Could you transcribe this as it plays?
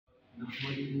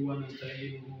نحمده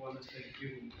ونستعينه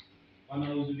ونستغفره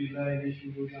ونعوذ بالله من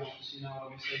شرور أنفسنا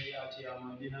ومن سيئات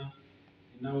أعمالنا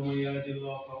إنه من يهد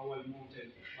الله فهو المهتد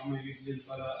ومن يضلل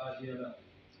فلا هادي له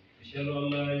أشهد أن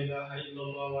لا إله إلا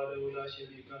الله وحده لا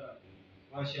شريك له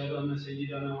وأشهد أن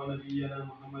سيدنا ونبينا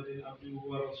محمدا عبده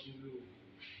ورسوله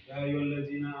يا أيها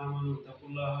الذين آمنوا اتقوا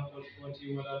الله حق تقاته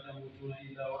ولا تموتون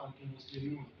إلا وأنتم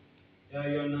مسلمون يا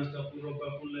أيها الناس اتقوا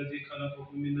ربكم الذي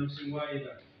خلقكم من نفس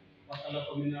واحدة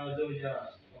وخلق منها زوجها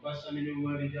وبث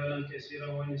منهما رجالا كثيرا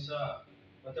ونساء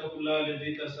واتقوا الله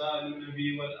الذي تساءلون به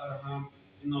والأرحام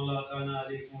إن الله كان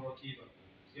عليكم رقيبا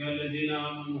يا الذين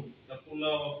آمنوا اتقوا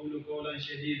الله وقولوا قولا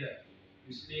سديدا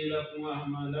يصلح لكم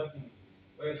أعمالكم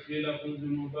ويغفر لكم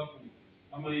ذنوبكم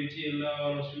ومن يطع الله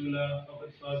ورسوله فقد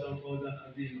فاز فوزا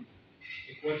عظيما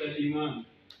إخوة الإيمان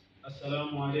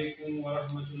السلام عليكم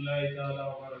ورحمة الله تعالى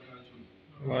وبركاته.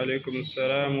 وعليكم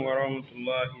السلام ورحمة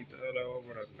الله تعالى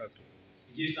وبركاته.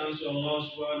 We give thanks to Allah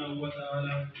subhanahu wa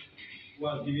ta'ala who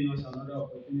has given us another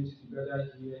opportunity to gather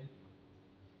here,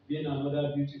 being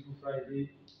another beautiful Friday,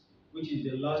 which is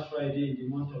the last Friday in the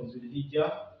month of Zulhijjah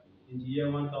in the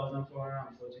year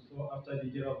 1444 after the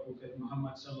year of Prophet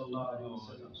Muhammad sallallahu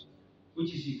alayhi,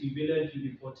 which is equivalent to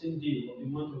the 14th day of the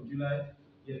month of July,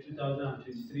 year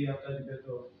 2023 after the birth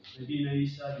of Nabi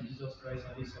Isa, the Jesus Christ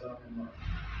alayhi sallam.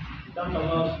 We thank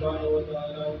Allah subhanahu wa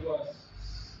ta'ala who has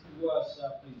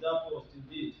preserved us to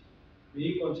date. May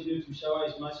He continue to shower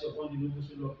His mercy upon the noble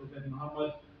soul of Prophet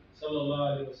Muhammad sallallahu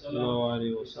alayhi wa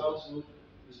sallam, his household,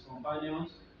 his companions,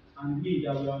 and we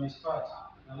that were on His path.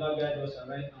 Allah guide us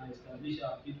aright and establish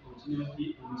our feet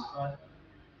continuously on His path,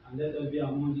 and let us be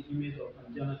among the image of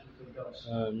Al-Jannah to Firdaus.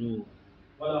 Ameen.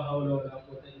 Wala hawla wala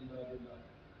quwwata illa billah.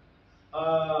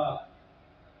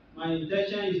 My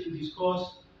intention is to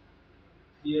discuss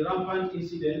the rampant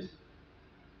incident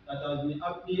that has been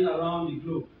happening around the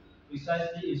globe,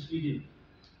 precisely in Sweden,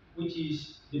 which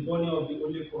is the burning of the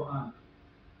Holy Qur'an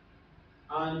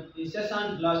and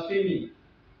incessant blasphemy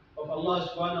of Allah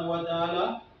subhanahu wa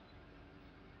ta'ala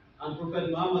and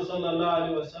Prophet Muhammad sallallahu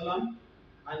alaihi wasallam,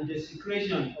 and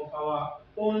desecration of our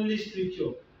only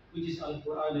scripture, which is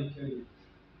Al-Qur'an.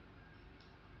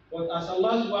 But as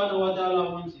Allah subhanahu wa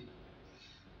ta'ala wants it,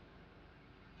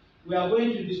 we are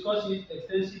going to discuss it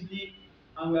extensively,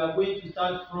 and we are going to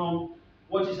start from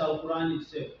what is Al-Qur'an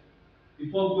itself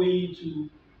before going to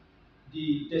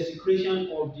the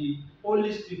desecration of the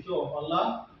holy scripture of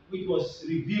Allah, which was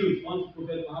revealed unto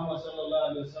Prophet Muhammad sallallahu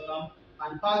alaihi wasallam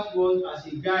and passed to us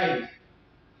as a guide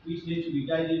which needs to be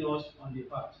guiding us on the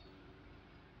path.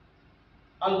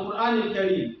 Al-Qur'an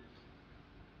al-Karim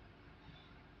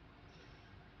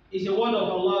is a word of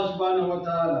Allah subhanahu wa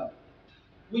ta'ala,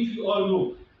 which we all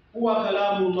know. Huwa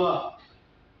kalamullah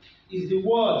is the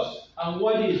words and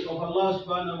wordings of Allah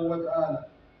subhanahu wa ta'ala.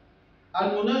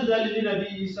 Al-Munazzal li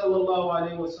Nabiyyi sallallahu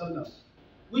alayhi wa sallam,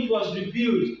 which was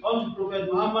revealed unto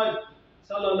Prophet Muhammad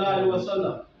sallallahu alayhi wa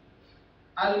sallam.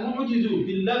 Al-Mu'jizu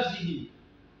bil lafzihi,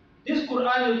 this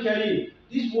Quran al-Karim,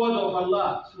 this word of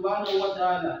Allah subhanahu wa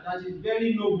ta'ala that is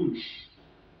very noble,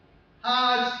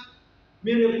 has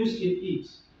miracles in it.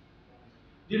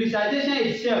 The recitation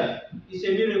itself is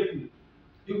a miracle.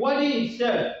 The wording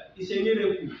itself is a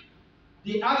miracle.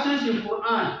 The actions in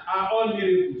Quran are all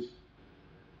miracles.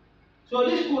 So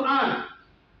this Quran,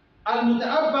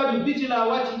 al-muta'abbadu bi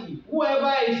tilawatihi,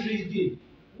 whoever is reading,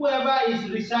 whoever is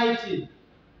reciting,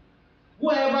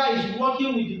 whoever is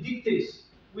working with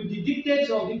the dictates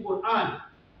of the Quran,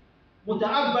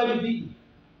 muta'abbadu bi,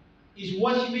 is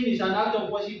worshiping, is an act of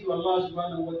worship to Allah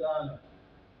subhanahu wa ta'ala.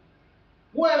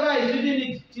 Whoever is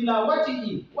reading it,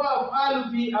 tilawatihi, wa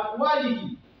af'alu bi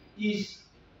aqwalihi, is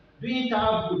doing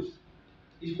ta'abbud,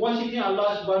 is worshiping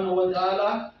Allah subhanahu wa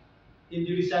ta'ala in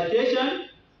the recitation,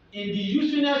 in the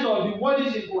usefulness of the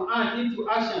words in Quran into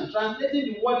action,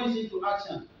 translating the words into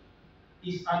action,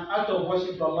 is an act of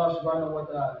worship to Allah subhanahu wa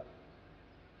ta'ala.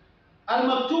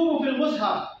 Al-Maktubu fil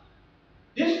Mushaf,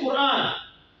 this Quran,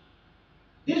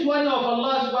 this word of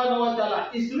Allah subhanahu wa ta'ala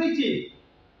is written,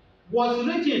 was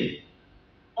written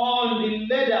on the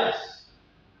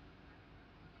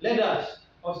leathers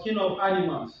of skin of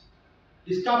animals,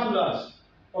 the scapulars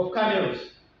of camels.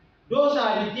 Those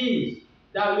are the things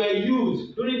that were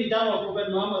used during the time of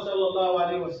Prophet Muhammad sallallahu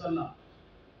alaihi wasallam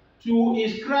to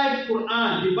inscribe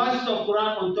Quran, the verses of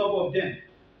Quran on top of them,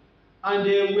 and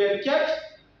they were kept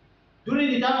during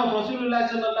the time of Rasulullah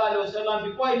sallallahu alaihi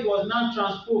wasallam before it was now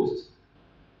transposed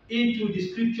into the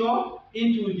scripture,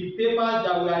 into the papers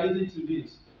that we are reading today.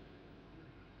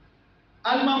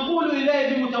 Al-manqulu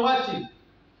ilayhi bi-mutawatir,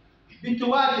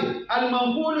 bi-tawatir.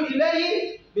 Al-manqulu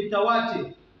ilayhi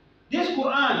bi-tawatir. This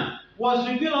Quran was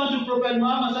revealed unto Prophet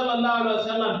Muhammad sallallahu alaihi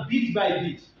wasallam bit by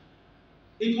bit.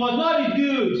 It was not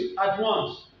revealed at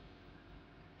once.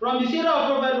 From the seerah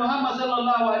of Prophet Muhammad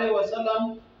sallallahu alaihi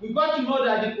wasallam, we got to know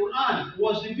that the Quran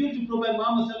was revealed to Prophet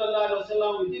Muhammad sallallahu alaihi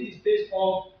wasallam within the space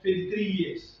of 23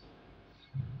 years.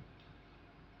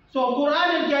 So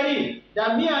Quran al-Karim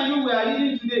that me and you were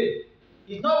reading today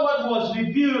is not what was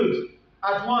revealed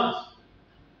at once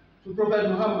to Prophet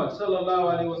Muhammad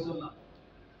sallallahu alaihi wasallam.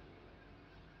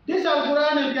 This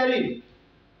Al-Qur'an al-Karim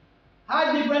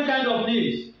has different kind of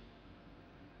names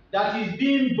that is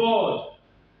being borrowed.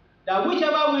 That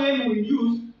whichever way we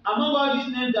use, among all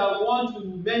these names that we want to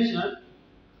mention,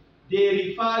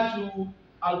 they refer to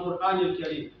Al-Qur'an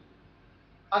al-Karim.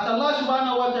 As Allah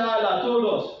subhanahu wa ta'ala told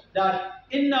us that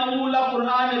innahu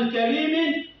la-Qur'an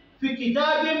al-Karim fi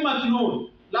kitabin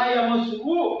maknun la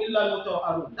yamassuhu illa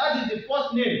al-mutahharun. That is the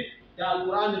first name that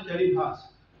Al-Qur'an al-Karim has.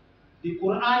 The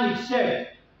Quran itself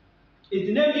is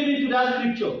the name given to that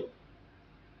scripture.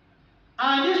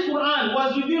 And this Quran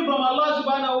was revealed from Allah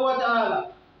subhanahu wa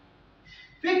ta'ala.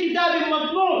 Fi kitabin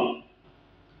maknun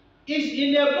is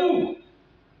in a book.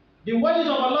 The words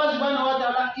of Allah subhanahu wa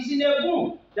ta'ala is in a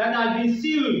book that has been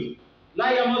sealed.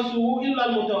 La yamassuhu illa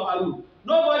al-mutahharun.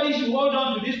 Nobody should hold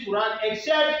on to this Quran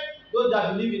except those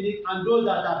that believe in it and those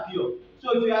that are pure.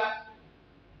 So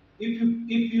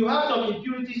if you have some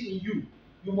impurities in you,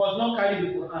 you must not carry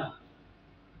the Quran.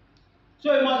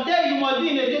 So you must be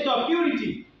in a state of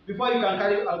purity before you can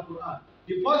carry Al-Qur'an.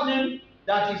 The first name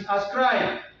that is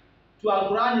ascribed to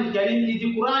Al-Qur'an is the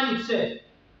Quran itself.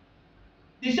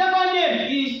 The second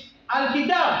name is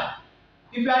Al-Kitab.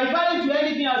 If you are referring to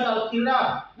anything as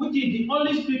Al-Kitab, which is the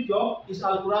only scripture, is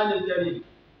Al-Qur'an al-Karim.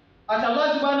 As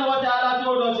Allah subhanahu wa ta'ala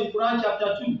told us in Quran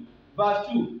chapter 2, verse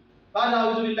 2,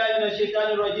 A'udhu billahi minash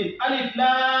shaitanir rajim. Alif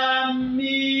Lam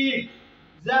Mim.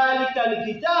 Zalika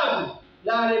al-kitabu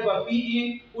la rayba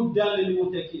fihi hudan lil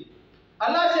muttaqin.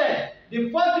 Allah said,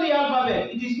 the first three alphabet,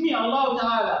 it is me, Allah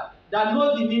Ta'ala, that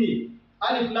knows the meaning.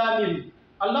 Alif Lam Mim.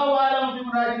 Allahu a'lamu bi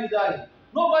muradihi bidhalik.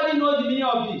 Nobody knows the meaning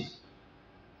of this.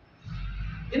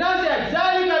 In answer,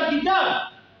 Zalika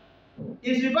al-kitab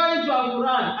is referring to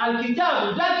Al-Qur'an.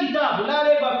 Al-Kitab, that kitab, la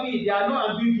rayba fihi, there are no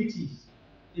ambiguities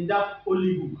in that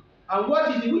holy book. And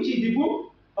which is the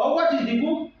book? Or what is the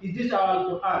book? Is this our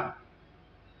Al-Qur'an?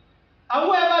 And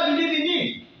whoever believes in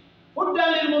it,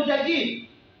 hudan lil muttaqin.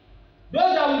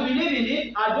 Those that will believe in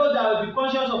it are those that will be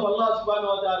conscious of Allah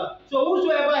subhanahu wa ta'ala. So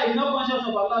whosoever is not conscious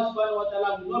of Allah subhanahu wa ta'ala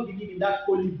will not believe in that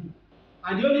holy book.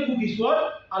 And the only book is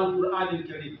what? Al-Qur'an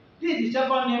al-Karim. This is the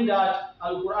second name that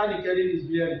Al-Qur'an al-Karim is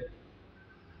bearing.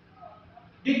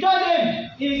 The third name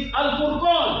is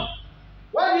Al-Furqan.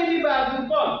 What do you mean by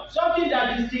Al-Furqan? Something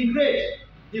that distinguishes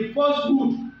the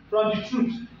falsehood from the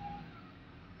truth.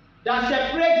 That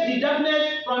separates the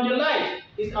darkness from the light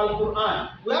is Al-Qur'an.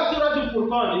 We have Surah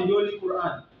Al-Furqan in the Holy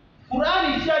Quran.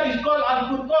 Quran itself is called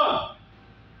Al-Furqan.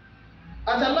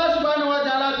 As Allah subhanahu wa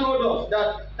ta'ala told us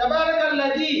that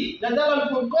Tabarakalladhi nazala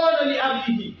al-Furqana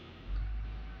li-abdihi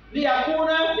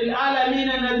liyakuna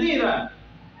lil-alamina nadhira.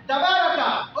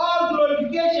 Tabaraka, all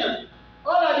glorification,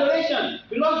 all adoration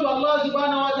belongs to Allah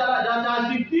subhanahu wa ta'ala that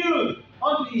has revealed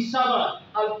unto his servant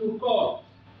Al-Furqan.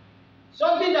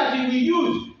 Something that he will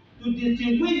use to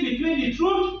distinguish between the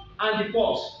truth and the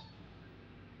false.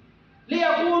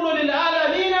 لِيَكُونُ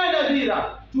لِلْعَالَمِينَ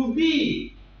نَذِيرًا. To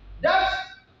be that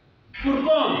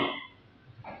Furqan,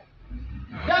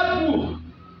 that book,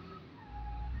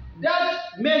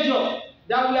 that measure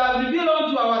that we have revealed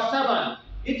unto our servant,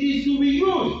 it is to be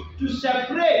used to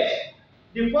separate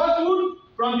the falsehood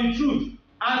from the truth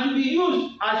and to be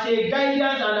used as a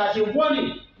guidance and as a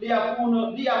warning.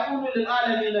 لِيَكُونُ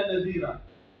لِلْعَالَمِينَ نَذِيرًا.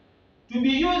 To be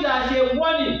used as a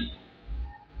warning,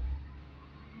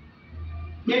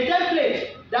 a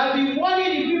template that will be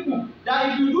warning the people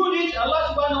that if you do this,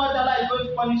 Allah subhanahu wa ta'ala is going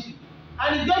to punish you.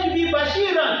 And it's going to be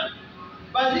Bashiran,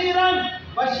 wa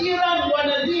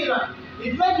Nadhiran.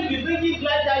 It's going to be bringing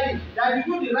glad tidings that if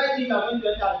you do the right thing, you are going to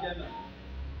enter Al-Jannah.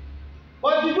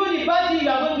 But if you do the bad thing, you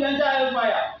are going to enter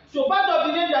hellfire. So part of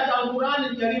the name that Al-Qur'an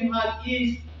al-Karim has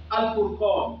is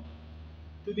Al-Furqan.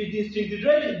 To be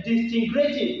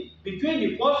distinguishing between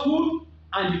the falsehood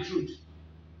and the truth.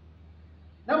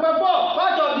 Number 4,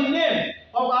 part of the name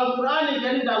of Al-Qur'an is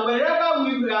that wherever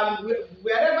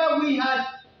we had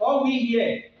or we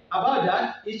hear about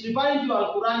that, is referring to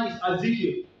Al-Qur'an is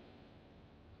Azikir.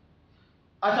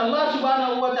 As Allah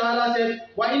subhanahu wa ta'ala said,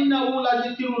 وَإِنَّهُ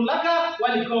لَذِكْرٌ لَكَ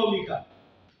وَلِقَوْمِكَ.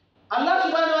 Allah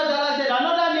subhanahu wa ta'ala said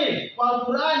another name for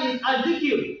Al-Qur'an is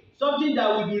Azikir. Something that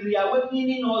will be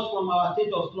reawakening us from our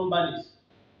state of slumberness.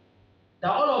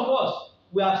 That all of us,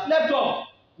 we have slept off.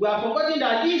 We have forgotten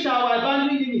that these are our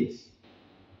boundary limits.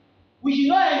 We should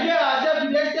not enjoy ourselves to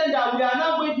the extent that we are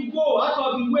not going to go out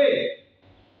of the way.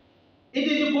 It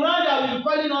is the Quran that will be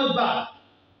calling us back.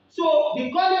 So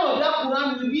the calling of that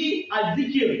Quran will be as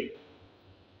zikr.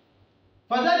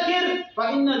 فَذَكِّرْ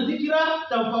فَإِنَّ الذِّكْرَ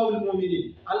تَنْفَعُ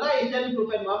الْمُؤْمِنِينَ. Allah is telling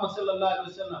Prophet Muhammad sallallahu alayhi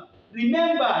wa sallam,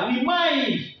 remember,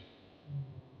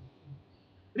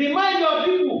 remind your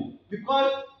people,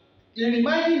 because in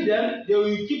reminding them, they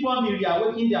will keep on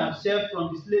reawakening themselves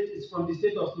from the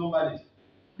state of slumberness.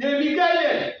 They will be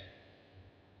guided,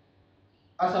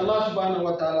 as Allah subhanahu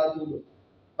wa ta'ala told us.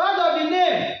 Part of the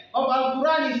name of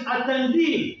Al-Qur'an is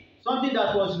At-Tanzil, something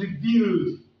that was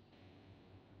revealed.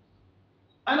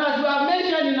 And as we have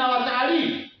mentioned in our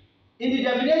Ta'rif, in the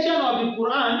definition of the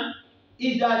Quran,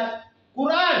 is that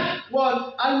Quran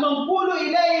was Al-Manqulu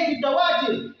ilayhi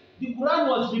bitawatir. The Quran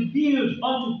was revealed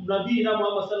unto Nabi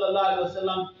Muhammad sallallahu alaihi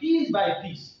wasallam piece by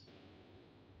piece.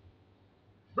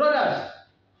 Brothers,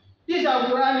 this is our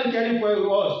Quran is telling for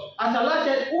us. As Allah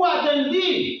said, Huwa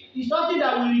Tanzil is something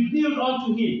that we revealed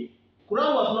unto him.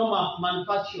 Quran was not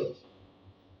manufactured.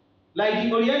 Like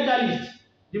the Orientalists,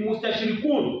 the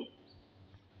Mustashrikun,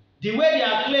 the way they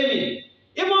are claiming.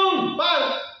 Even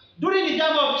during the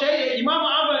time of Imam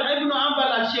Ibn Hanbal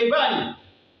al-Shaybani,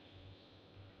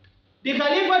 the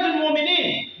Khalifa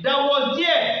al-Mu'minin that was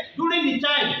there during the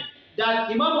time that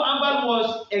Imam Hanbal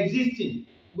was existing.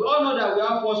 We all know that we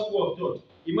have four schools of thought.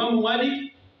 Imam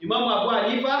Malik, Imam Abu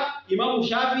Hanifa, Imam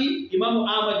Shafi, Imam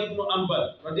Ahmad ibn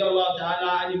Hanbal, radiyallahu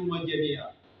ta'ala anhum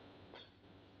jami'a.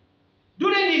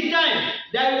 During this time,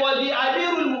 there was the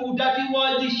Amirul that he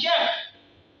was the sheikh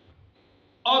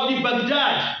of the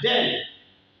Baghdad then.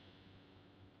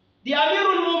 The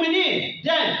Amirul Mu'minin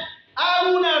then,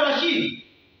 Harun al-Rashid.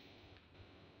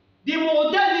 The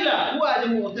Mu'tazila, who are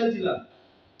the Mu'tazila?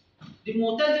 The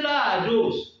Mu'tazila are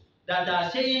those that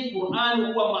are saying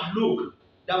Quran huwa mahluk.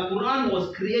 That Quran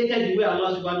was created the way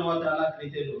Allah subhanahu wa ta'ala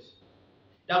created us.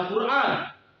 That Quran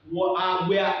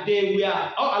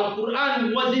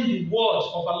Al-Qur'an wasn't the words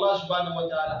of Allah subhanahu wa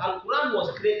ta'ala. Al-Qur'an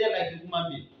was created like a human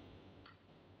being.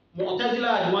 Mu'tazila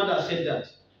are the one that said that.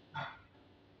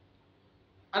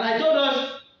 And I told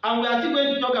us, and we are still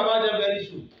going to talk about them very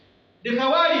soon. The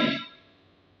Khawarij,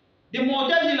 the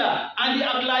Mu'tazila, and the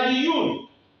Aqladiyun.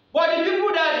 But the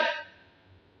people that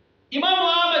Imam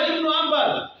Muhammad ibn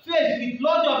Hanbal faced with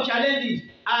lots of challenges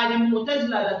are the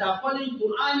Mu'tazila that are calling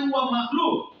Quran wa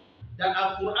makhluk. That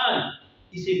Al-Qur'an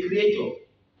is a creator.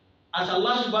 As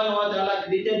Allah subhanahu wa ta'ala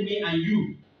created me and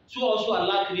you, so also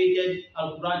Allah created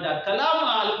Al-Qur'an. That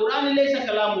Al-Qur'an laysa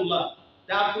kalamullah.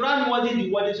 That Al-Qur'an wasn't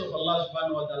the words of Allah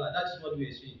subhanahu wa ta'ala. That is what we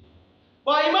are saying.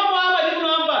 But Imam Muhammad ibn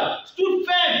Hanbal stood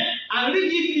firm and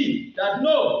rigidly that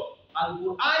no,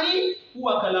 Al-Qur'ani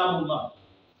huwa kalamullah.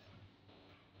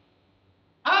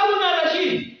 Harun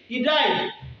al-Rashid, he died.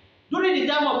 During the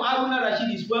time of Harun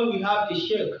al-Rashid is when we have a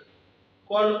sheikh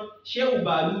called Sheikh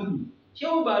Balulu. Sheikh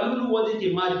Balulu wasn't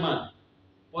a madman,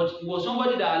 but he was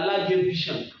somebody that Allah gave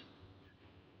vision.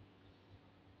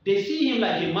 They see him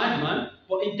like a madman,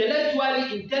 but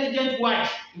intellectually intelligent wise,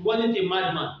 he wasn't a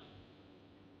madman.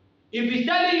 If he's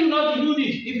telling you not to do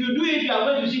this, if you do it, you are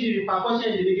going to see the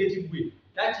repercussion in a negative way.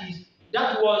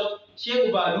 That was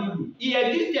Sheikh Balulu. He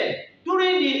existed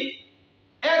during the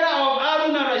era of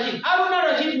Harun al-Rashid. Harun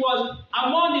al-Rashid was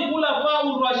among the Khulafa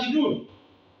al-Rashidun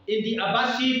in the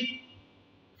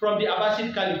from the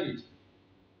Abbasid Caliphate.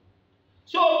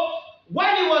 So,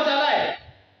 when he was alive,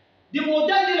 the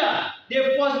Mu'tazila,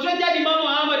 they frustrated Imam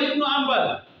Muhammad ibn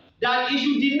Hanbal that he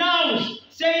should denounce,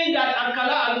 saying that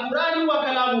Al-Qur'an wa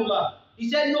kalamullah. He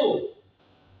said no.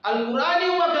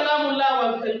 Al-Qur'an wa kalamullah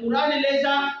wa Al-Qur'an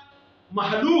laysa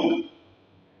mahluk.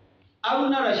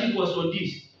 Harun al-Rashid was on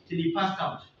this till he passed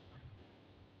out.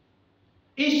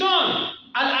 His son,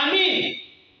 Al-Amin,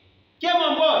 came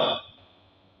on board.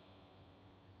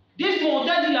 This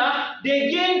Mu'tazila,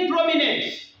 they gained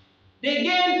prominence, they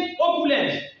gained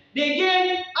opulence, they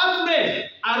gained affluence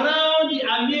around the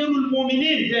Amirul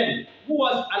Mu'minin then, who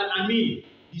was Al-Amin,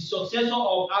 the successor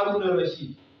of Harun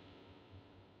al-Rashid.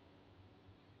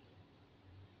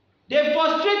 They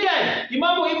frustrated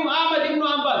Imam Ahmad ibn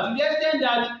Hanbal to the extent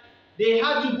that they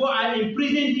had to go and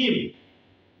imprison him.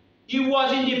 He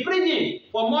was in the prison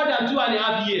for more than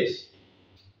 2.5 years.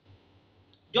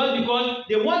 Just because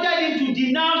they wanted him to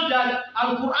denounce that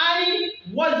Al-Qur'an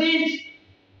wasn't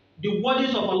the words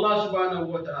of Allah subhanahu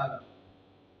wa ta'ala.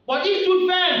 But he stood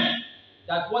firm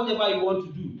that whatever you want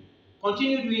to do,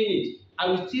 continue doing it. I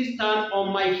will still stand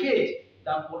on my faith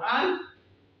that Quran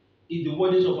is the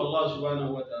words of Allah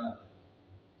subhanahu wa ta'ala.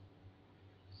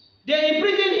 They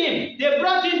imprisoned him. They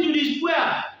brought him to the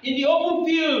square in the open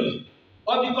field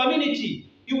of the community.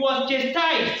 He was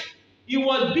chastised. He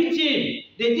was beaten.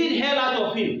 They did hell out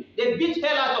of him. They beat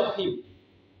hell out of him.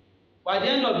 By the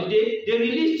end of the day, they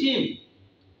released him.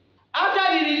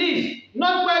 After the release,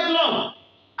 not quite long,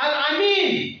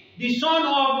 Al-Amin, the son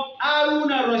of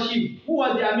Harun al-Rashid, who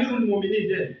was the Amirul Mu'minin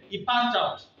then, he passed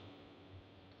out.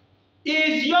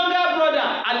 His younger brother,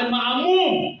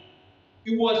 Al-Ma'mun,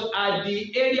 he was at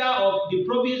the area of the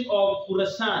province of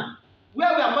Khurasan.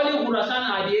 Where we are calling Khurasan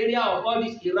are the area of all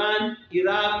this Iran,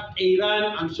 Iraq,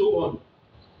 Iran, and so on.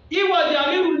 He was the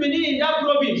Amirul Mu'minin in that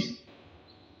province.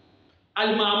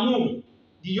 Al-Ma'mun,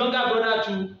 the younger brother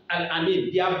to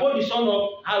Al-Amin. They are both the son of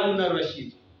Harun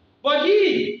al-Rashid. But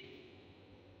he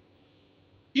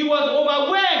was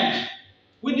overwhelmed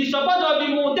with the support of the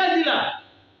Mu'tazila.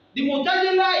 The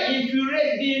Mu'tazila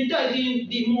infuriated,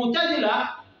 the Mu'tazila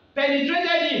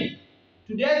penetrated him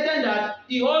to the extent that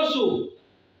he also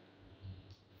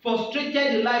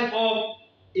frustrated the life of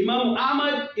Imam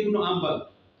Ahmad ibn Hanbal.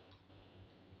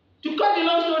 To cut the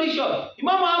long story short,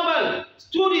 Imam Hanbal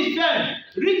stood his firm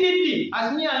rigidly,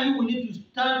 as me and you will need to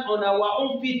stand on our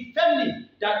own feet firmly,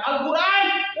 that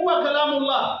Al-Qur'an huwa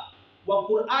kalamullah wa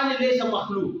Qur'an laysa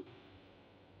makhluq.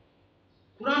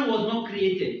 Quran was not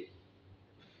created.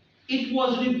 It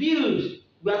was revealed.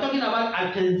 We are talking about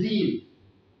Al-Tanzil.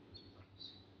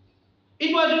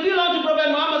 It was revealed unto Prophet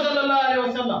Muhammad sallallahu alayhi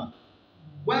wa sallam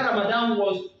when Ramadan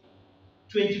was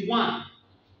 21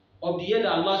 of the year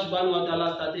that Allah subhanahu wa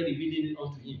ta'ala started revealing it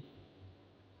unto him.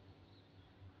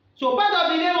 So part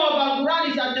of the name of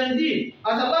Al-Qur'an is Al-Tanzil.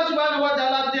 As Allah subhanahu wa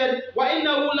ta'ala said,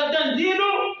 وَإِنَّهُ لَتَنزِيلُ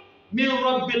مِنْ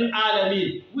رَبِّ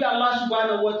الْعَالَمِينَ. We Allah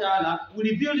subhanahu wa ta'ala,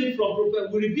 we revealed it from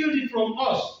Prophet, we revealed it from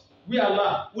us. We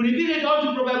Allah, we revealed it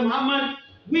unto Prophet Muhammad.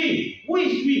 We, who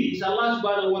is we? Is Allah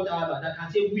subhanahu wa ta'ala that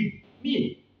can say we.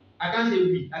 Me, I can't say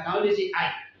we, I can only say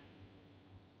I.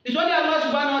 It's only Allah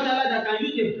subhanahu wa ta'ala that can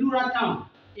use the plural term.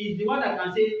 Is the one that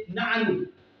can say na'anu.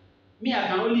 Me, I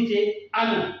can only say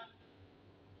ana.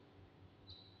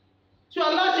 So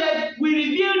Allah said, we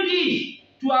revealed this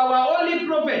to our only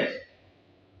prophet,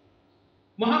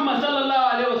 Muhammad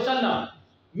sallallahu alayhi wa sallam.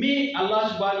 Me,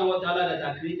 Allah subhanahu wa ta'ala that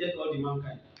has created all the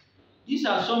mankind. These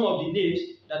are some of the names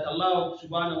that Allah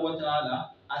subhanahu wa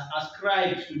ta'ala has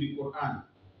ascribed to the Quran.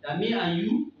 That me and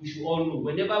you, we should all know.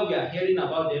 Whenever we are hearing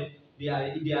about them, they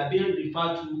are being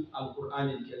referred to Al-Qur'an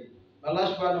al-Karim.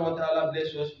 Allah subhanahu wa ta'ala bless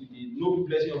us with the noble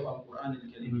blessing of Al-Qur'an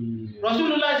al-Karim.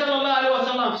 Rasulullah sallallahu alayhi wa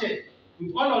sallam said,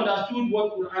 we've all understood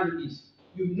what Quran is.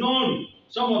 We've known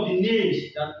some of the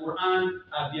names that Quran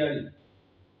are bearing.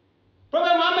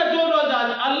 Prophet Muhammad told us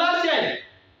that Allah said,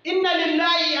 Inna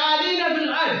lillahi alina fil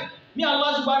ard. Me,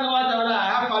 Allah subhanahu wa ta'ala, I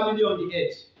have family on the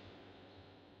earth.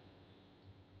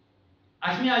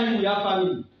 As me and you, we have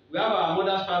family. We have our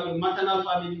mother's family, maternal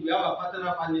family, we have our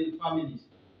paternal families.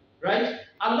 Right?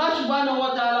 Allah subhanahu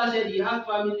wa ta'ala said he has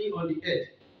family on the earth.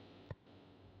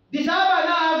 The Sahaba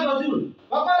now asked Rasul,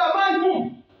 Waqala man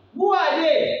hum? Who are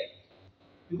they?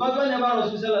 Because whenever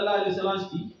Rasul sallallahu alayhi wa sallam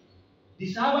speaks,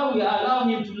 the Sahaba will allow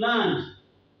him to land,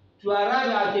 to arrive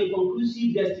at a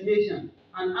conclusive destination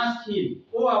and ask him,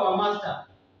 oh our master,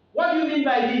 what do you mean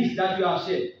by this that you have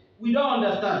said? We don't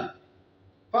understand.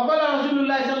 Faqala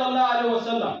Rasulullah sallallahu alayhi wa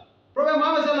sallam. Prophet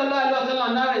Muhammad sallallahu alayhi wa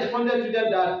sallam now responded to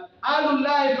them that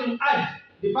Alullahi fil ard,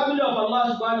 the family of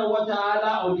Allah subhanahu wa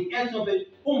ta'ala on the earth of it,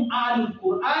 Ahlul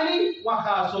Qur'ani wa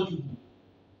khasatuhu.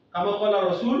 Kama qala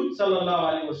Rasul sallallahu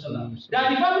alayhi wa sallam. That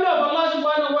the family of Allah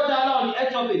subhanahu wa ta'ala on the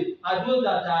earth of it are those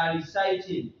that are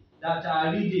reciting, that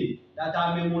are reading, that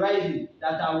are memorizing,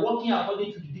 that are working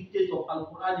according to the dictates of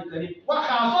Al-Qur'an al-Karim. Wa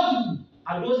khasatuhu.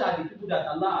 And those are the people that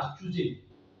Allah has chosen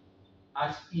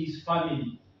as his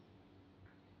family.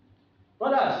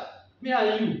 Brothers, me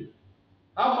and you,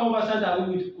 how conversant are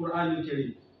we with Quran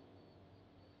al-Karim?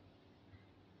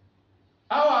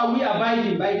 How are we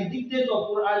abiding by the dictates of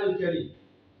Quran al-Karim?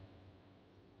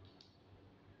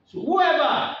 So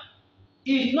whoever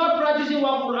is not practicing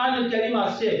what Quran al-Karim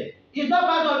has said, is not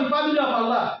part of the family of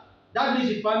Allah. That means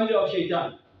the family of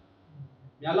Shaitan.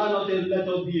 May Allah not let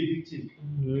us be a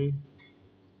victim.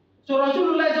 So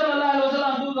Rasulullah sallallahu alaihi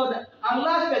wasallam told us that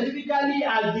Allah specifically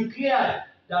has declared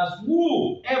that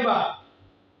whoever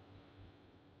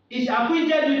is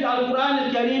acquainted with Al-Qur'an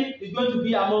al-Karim is going to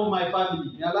be among my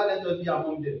family. May Allah let us be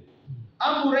among them.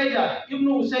 Abu Hurairah ibn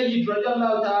Saheed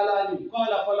radiyallahu ta'ala anhu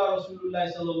qala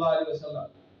Rasulullah sallallahu alaihi wasallam.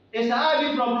 A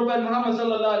Sahabi from Prophet Muhammad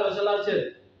sallallahu alaihi wasallam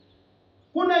said,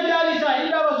 Kunna jalisa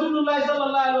illa Rasulullah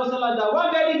sallallahu alaihi wasallam, that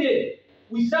one very day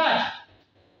we sat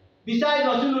beside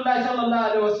Rasulullah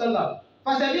sallallahu alaihi wasallam.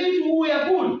 Fasami'tuhu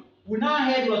yaqul, we now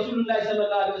heard Rasulullah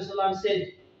sallallahu alaihi wasallam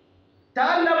said,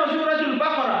 Ta'allama suratul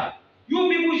Baqarah. You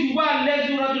people should go and learn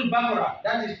Surah Al-Baqarah.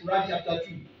 That is Quran chapter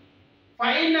 2.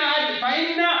 فَإِنَّ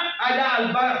أَدَاءَ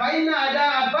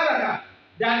الْبَرَكَةِ,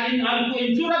 that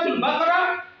in Surah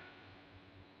Al-Baqarah,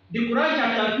 the Quran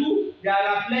chapter 2, there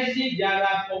are blessings, there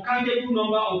are uncountable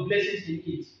number of blessings in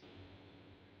it.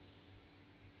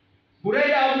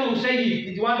 Buraida ibn Saheed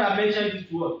is the one that mentioned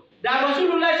this word. That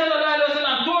Rasulullah sallallahu alaihi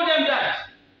wasallam told them that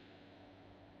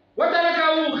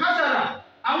وَتَرَكَهُ خَسَرًا,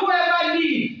 and whoever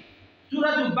reads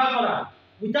Surah Al-Baqarah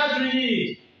without reading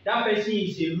it, that person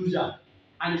is a loser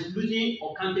and is losing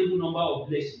uncountable number of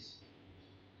blessings.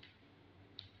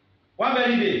 One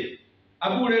very day,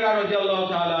 Abu Hurairah radiallahu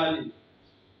ta'ala in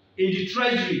the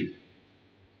treasury,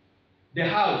 the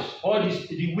house or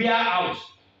the warehouse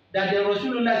that the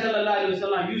Rasulullah sallallahu alaihi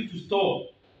wasallam used to store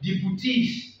the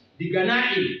booties, the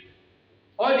ganaim,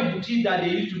 all the booties that they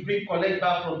used to collect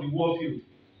back from the warfield.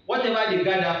 Whatever they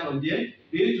gather from there,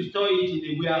 they used to store it in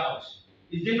the warehouse.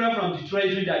 It's different from the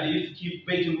treasury that they used to keep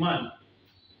Baitul Mal.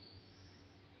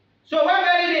 So one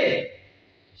very day,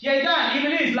 Shaitan,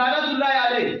 Iblis, Lanatullahi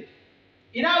alayhi,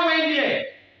 he now went there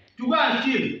to go and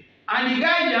steal. And the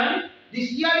guardian, the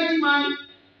security man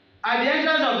at the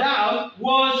entrance of that house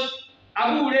was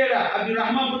Abu Hurairah,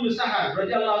 Abdurrahman bin Sahar,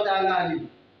 radiallahu ta'ala alayhi.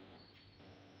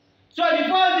 So the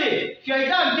first day,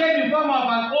 Shaitan came in form of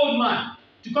an old man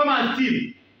to come and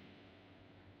steal.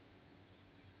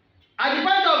 At the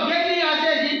point of getting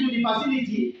access into the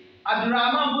facility,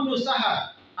 Abdurrahman bin Sahar,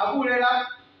 Abu Hurairah,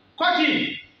 caught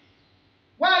him.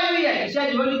 Why are you here? He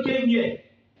said he only came here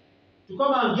to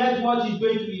come and get what he's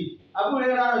going to eat. Abu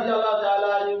Hurairah radiallahu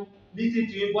ta'ala listened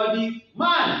to him, but the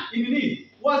man, Iblis,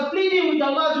 was pleading with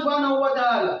Allah subhanahu wa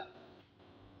ta'ala.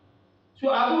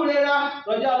 So Abu Hurairah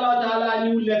radiallahu ta'ala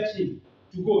left him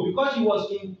to go because he was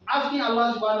asking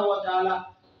Allah subhanahu wa ta'ala.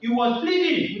 He was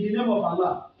pleading with the name of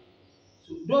Allah.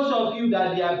 So those of you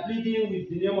that they are pleading with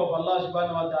the name of Allah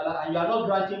subhanahu wa ta'ala and you are not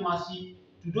granting mercy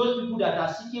to those people that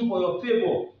are seeking for your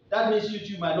favor, that means you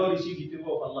too might not receive the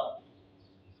favor of Allah.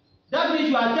 That means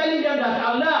you are telling them that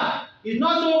Allah is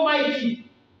not so mighty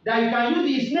that you can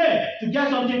use His name to get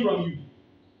something from you.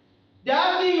 They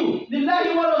are asking you,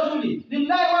 Lillahi wa Rasuli,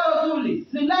 Lillahi wa Rasuli,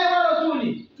 Lillahi wa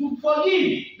Rasuli, to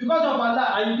forgive because of Allah,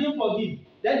 and you didn't forgive.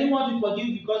 Then you want to forgive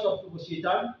because of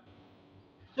Shaitan.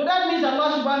 So that means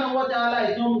Allah subhanahu wa ta'ala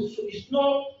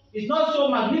is not so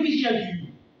magnificent to you.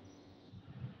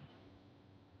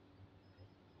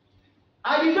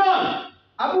 At the dawn,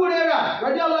 Abu Hurairah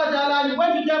radiallahu ta'ala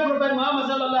went to tell Prophet Muhammad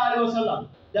sallallahu alayhi wa sallam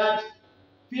that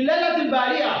fi laylatil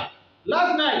bariyah,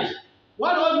 last night,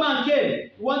 one old man came,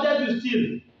 he wanted to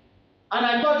steal, and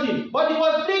I caught him, but he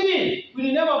was pleading with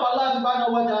the name of Allah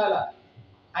subhanahu wa ta'ala.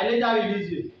 I later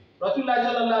released him. Rasulullah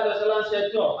sallallahu alayhi wa sallam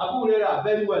said, "Oh, Abu Hurairah,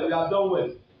 very well, you have done well,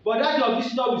 but that your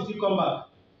visitor will still come back."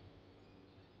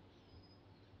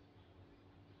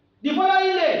 The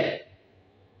following day,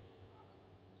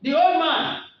 the old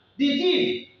man, the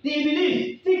thief, the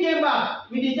Iblis, still came back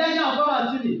with the intention of coming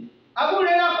and stealing. Abu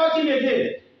Hurairah caught him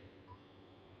again.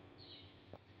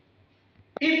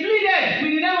 He pleaded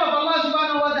with the name of Allah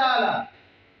subhanahu wa ta'ala.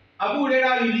 Abu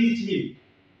Hurairah released him.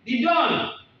 The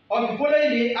dawn of the following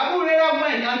day, Abu Hurairah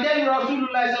went and told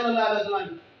Rasulullah sallallahu alaihi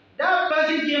wasallam, that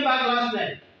person came back last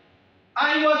night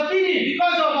and he was pleading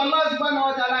because of Allah subhanahu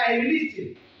wa ta'ala. I released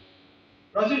him.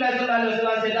 Rasulullah sallallahu alaihi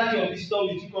wasallam said that your visitor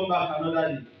will still come back another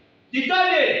day. The third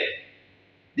day,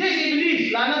 this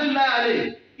Iblis, Lanatullahi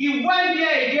alayhi, he went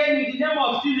there again with the name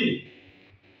of stealing.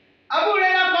 Abu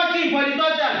Hurairah caught him for the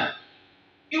third time.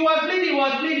 He was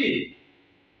pleading.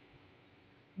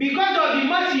 Because of the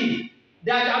mercy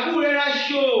that Abu Hurairah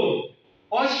showed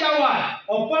or showered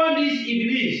upon this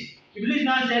Iblis, Iblis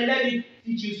now said, let me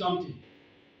teach you something.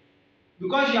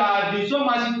 Because you have been so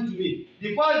merciful to me.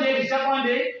 The first day, the second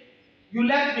day, you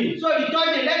left me. So the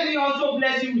third day, let me also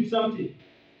bless you with something.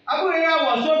 Abu Hurairah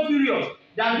was so furious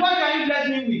that what can you bless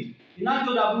me with? He now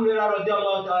told Abu Hurairah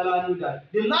radiallahu ta'ala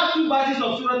that the last two verses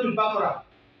of Surah Al-Baqarah,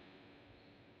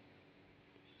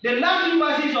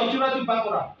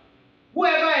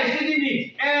 whoever is reading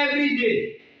it every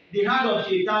day, the hand of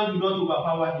Shaitan will not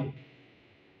overpower him.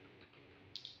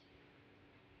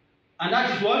 And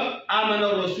that is what? Amana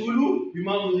Rasulu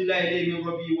bima unzila ilayhi min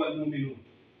rabbihi wal mu'minun.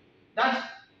 That's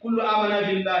kullu amana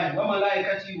billahi wa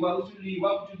malaikatihi wa rusulihi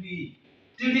wa kutubihi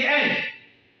till the end.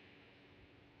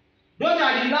 Those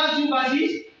are the last two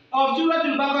verses of Surah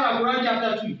Al-Baqarah, Quran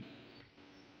chapter 2.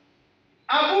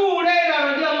 Abu Hurairah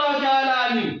radiallahu ta'ala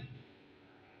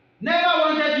never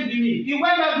wanted to believe. He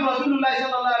went back to Rasulullah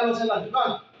sallallahu alaihi wasallam to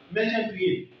come mention to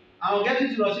him. I will get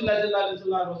it to Rasulullah sallallahu alaihi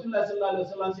wasallam. Rasulullah sallallahu alaihi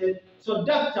wasallam said,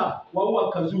 "Sadaqta wa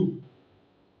huwa kazub."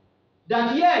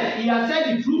 That yes, he has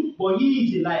said the truth, but he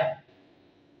is a liar.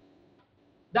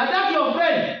 That your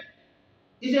friend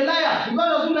is a liar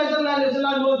because Rasulullah sallallahu alaihi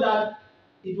wasallam knows that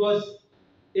it was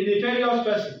a nefarious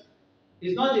person.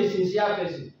 It's not a sincere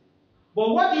person. But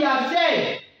what he has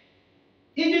said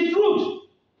is the truth.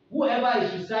 Whoever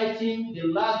is reciting the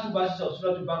last 2 verses of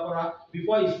Surah Al-Baqarah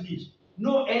before he sleeps,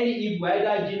 no any evil,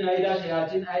 either jinn, either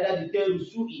shayateen, either the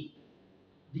terusui,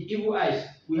 the evil eyes,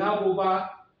 we have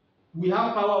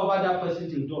power over that person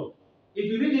till dawn.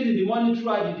 If you read it in the morning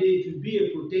throughout the day, it will be a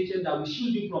protection that will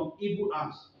shield you from evil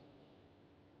arms.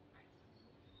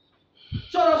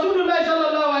 So Rasulullah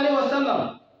sallallahu alaihi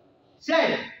wasallam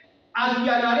said, as we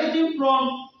are narrating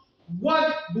from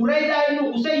what Buraida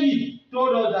ibn Saheed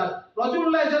told us, that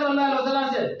Rasulullah sallallahu alaihi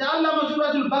wasallam said, "Ta'allama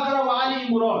suratul Baqarah wa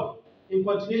alayhimo," in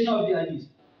continuation of the hadith,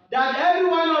 that every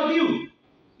one of you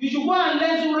should go and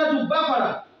learn Surah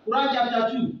Al-Baqarah, Quran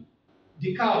chapter 2,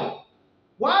 the cow.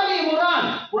 Wa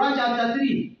alayhimo, Quran chapter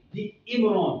 3, the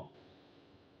Imran.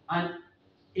 And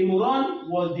Imran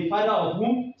was the father of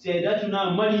whom?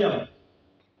 Sayyidatuna Maryam,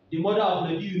 the mother of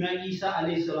Nabi Isa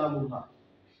alayhi sallam.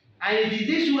 And it is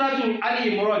this Surah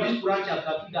Al-Imran, this Quran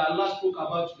chapter 2, that Allah spoke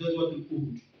about to those what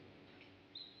Uhud.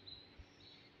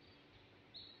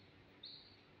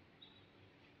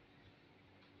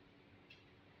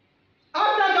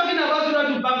 After talking about Surah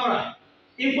Al-Baqarah,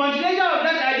 in continuation of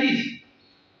that hadith,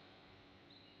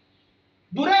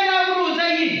 Buraida ibn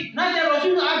Saheed, now the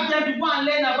Rasul asked them to go and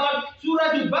learn about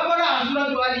Surah Al-Baqarah and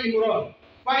Surah Al-Imran.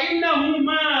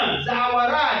 فَإِنَّهُمَا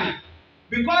زَعْوَرَانِ,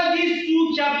 because these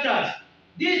 2 chapters,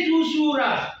 these 2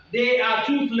 surahs, they are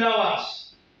 2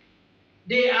 flowers.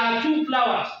 They are 2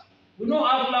 flowers. We know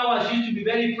how flowers used to be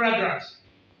very fragrant.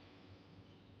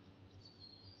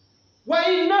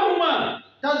 وَإِنَّهُمَا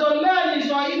تَظَلَّانِ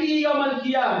صَاحِبِهِ يَوْمَ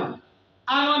الْقِيَامَةِ,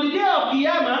 and on the day of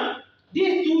Qiyamah,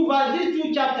 these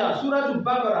 2 chapters, Surah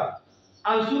Al-Baqarah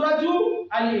and Surah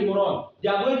Al-Imran, they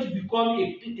are going to become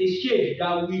a shade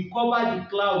that will cover the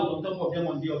clouds on top of them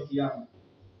on the day of Qiyamah.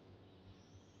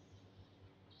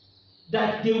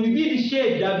 That they will be the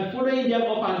shade that will be following them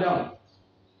up and down.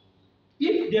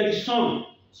 If there is sun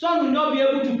will not be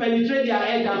able to penetrate their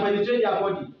head and penetrate their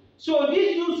body. So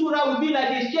these 2 surah will be like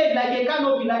a shade, like a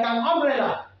canopy, like an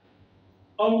umbrella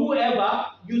on whoever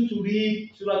used to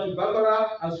read Surah Al-Baqarah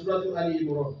and Surah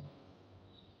Al-Imran.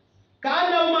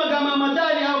 كأنهما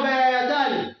غمامتان أو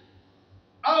غيايتان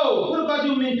أو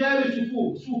فرقة من طير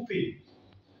صوف.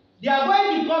 They are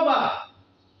going to cover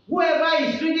whoever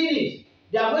is reading it.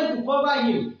 They are going to cover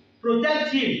him,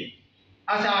 protect him,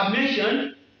 as I have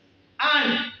mentioned,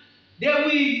 and they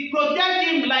will protect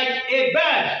him like a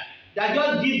bird that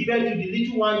just gives birth to the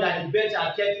little one that the birds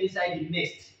are kept inside the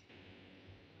nest.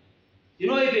 You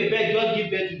know, if a bird just gives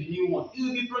birth to the new one, he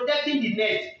will be protecting the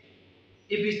nest.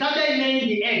 If he started laying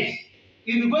the eggs,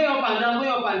 he will be going up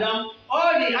and down,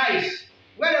 all the eyes,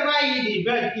 wherever the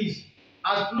bird is,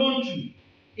 has flown to,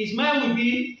 his mind will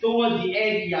be towards the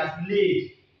egg he has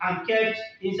laid and kept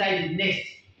inside the nest.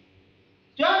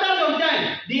 So after some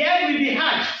time, the egg will be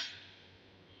hatched.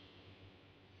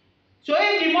 So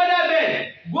if the mother bird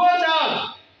goes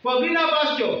out for greener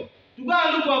pasture to go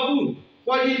and look for food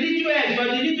for the little eggs, for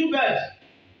the little birds,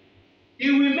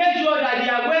 it will make sure that they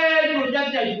are well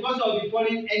protected because of the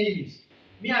foreign enemies.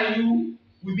 Me and you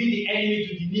will be the enemy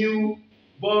to the new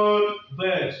born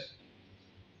birds.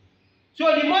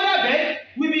 So the mother bird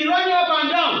will be running up and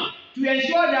down to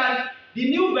ensure that the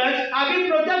new birds are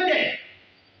being protected.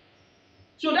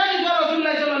 So that is what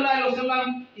Rasulullah sallallahu alaihi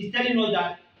wasallam is telling us,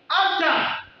 that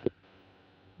after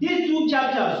these 2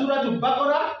 chapters, Surah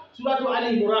Al-Baqarah, Surah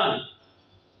Al-Imran,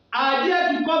 are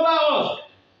there to cover us,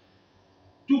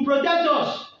 to protect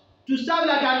us, to serve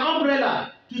like an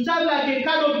umbrella, to serve like a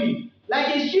canopy,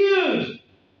 like a shield.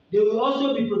 They will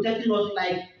also be protecting us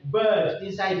like birds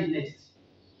inside the nest.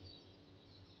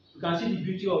 You can see the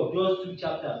beauty of those 2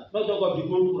 chapters, not talk of the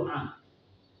whole Quran.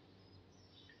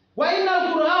 Why in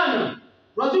Al-Qur'an?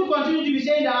 Rasul continues to be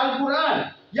saying that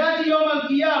Al-Qur'an, Yati Yawm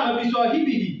Al-Qiyamah bi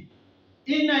sahibihi,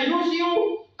 inna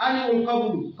yusiu anil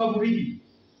kaburihi.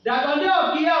 That on the day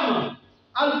of Qiyamah,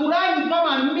 Al-Qur'an will come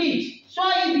and meet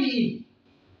sahibihi.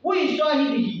 Who is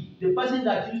sahibihi? The person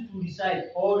that used to recite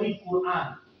or read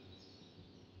Quran.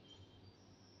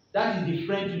 That is the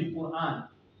friend to the Quran.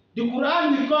 The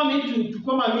Quran will come to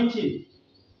come and meet him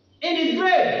in his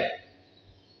grave.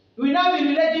 He will now be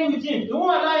relating with him. He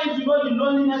won't allow him to know the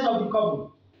loneliness of the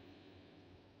couple.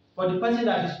 For the person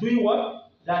that is doing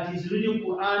what? That is reading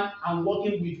Quran and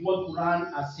working with what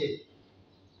Quran has said.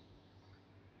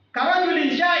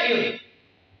 Karajul Sha'ir,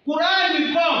 Quran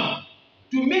will come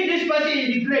to meet this person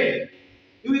in the grave.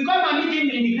 He will come and meet him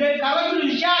in the grave.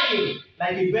 Karajul Sha'ir,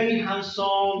 like a very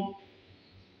handsome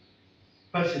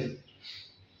person.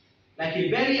 Like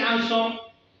a very handsome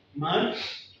man,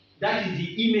 that is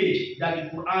the image that the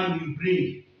Quran will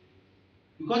bring.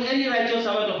 Because any righteous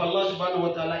servant of Allah subhanahu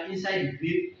wa ta'ala inside the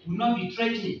grave will not be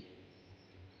threatening.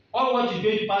 All what is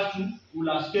going to pass through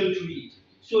will have scaled through it.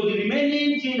 So the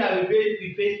remaining thing that will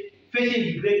be facing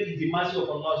the grave is the mercy of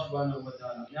Allah subhanahu wa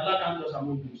ta'ala. May Allah count us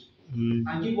among those.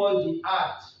 And give us the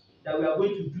act that we are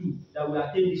going to do that will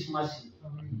attain this mercy.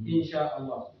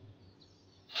 Inshallah.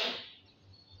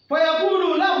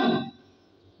 فَيَقُولُ لَهُ,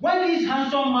 when this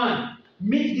handsome man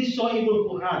meets this so-evil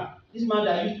Quran, this man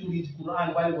that used to read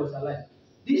Quran while he was alive,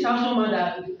 this handsome man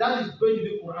that is going to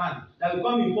be Quran, that will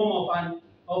come in form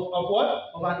of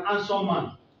what? Of an handsome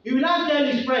man. He will now tell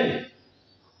his friend,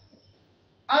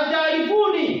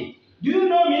 Atarifuni, do you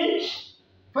know me?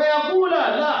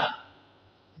 Fayaqula la.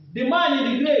 The man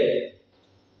in the grave,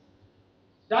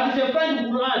 that is a friend of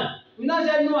Quran, will now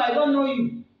say, no, I don't know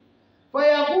you.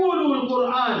 Fayaqulu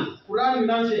al-Quran. Quran will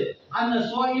now say, Anna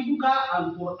sahibuka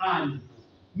al-Quran.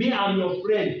 Me, I'm your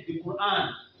friend, the Quran.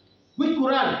 Which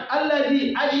Quran?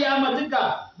 Alladhi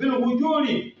adiyamatika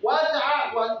bil-hujuri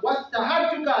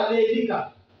wastahabtuka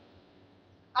alayhika.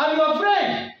 I'm your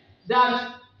friend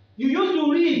that you used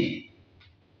to read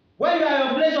when you are in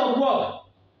your place of work,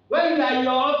 when you are in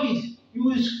your office, you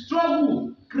will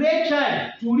struggle, create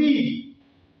time to read.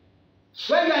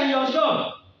 When you are in your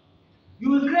shop, you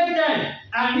will create time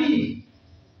and read.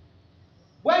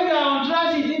 When you are on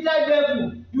transit inside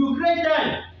vehicle, you will create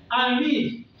time and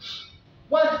read.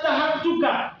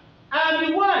 Wastahabtuka, I am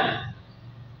the one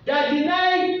that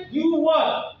denied you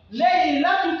what?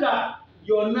 Laylatuka,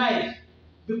 your night.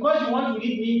 Because you want to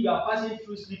read me, you are passing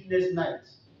through sleepless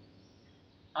nights.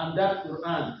 And that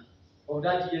Quran of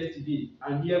that yesterday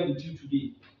and here with you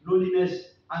today, loneliness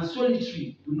and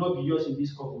solitary will not be yours in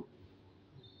this couple.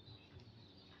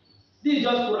 This is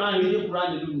just Quran, reading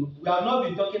Quran alone. We have not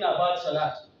been talking about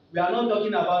Salat. We are not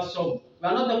talking about Song. We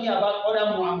are not talking about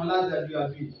other muamalat that you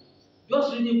have been.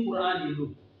 Just reading Quran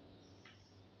alone.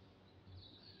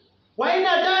 وَإِنَّ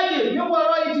تَاجِرْ مِنْ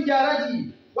وَرَاءِ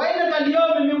تِجَارَتِهِ وَإِنَّكَ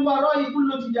الْيَوْمَ مِنْ وَرَاءِ كُلُّ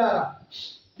تِجَارَةٍ.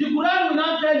 The Quran will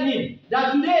not tell him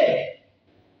that today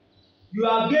you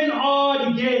have gained all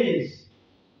the gains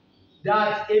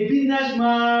that a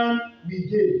businessman will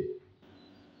gain.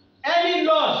 Any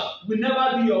loss will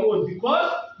never be your own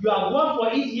because you have worked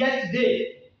for it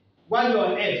yesterday while you are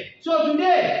on earth. So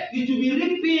today it will be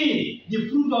reaping the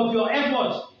fruit of your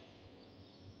efforts.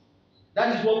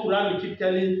 That is what Quran will keep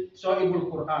telling Sahih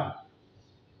al-Quran.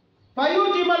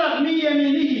 فَيُؤْتِ مَلَكْ مِنْ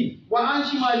يَمِينِهِ وَعَنْ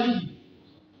شِمَالِهِ.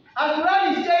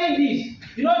 Al-Quran is saying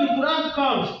this. You know, the Quran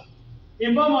comes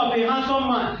in form of a handsome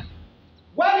man.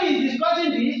 When he is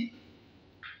discussing this,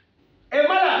 a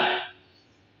malak,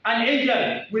 an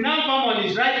angel, will now come on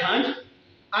his right hand,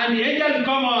 and the angel will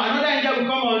come on, another angel will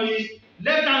come on his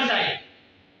left hand side.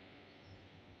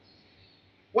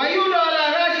 وَيُوضَعُ عَلَى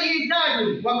رَأْسِهِ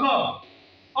تَاجٌ وَقَارٌ.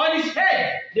 On his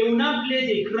head, they will now place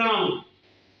a crown.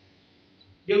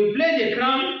 They will place a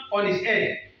crown on his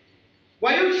head.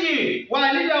 وَيُكْسِي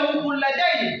وَالِدَهُ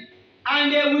كُلَّتَيْنِ.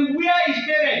 And they will wear his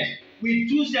parents with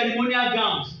two ceremonial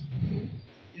gowns.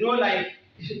 You know, like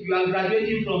you are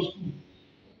graduating from school.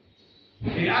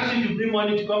 They ask you to bring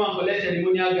money to come and collect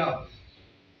ceremonial gown.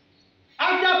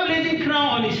 After placing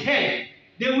crown on his head,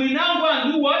 they will now go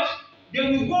and do what? They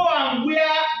will go and wear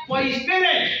for his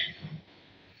parents.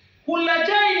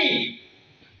 Kullataini,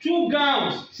 two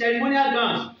gowns, ceremonial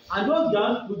gowns, and those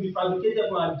gowns will be fabricated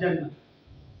from Al-Jannah.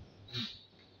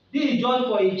 This is just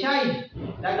for a child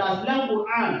that has learned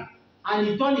Quran and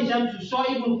he turned himself to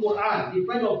Sahib al-Quran, the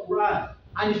friend of Quran,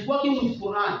 and is working with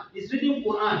Quran, is reading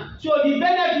Quran. So the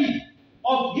benefit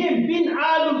of him being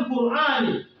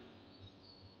Al-Qur'an,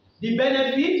 the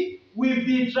benefit will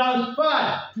be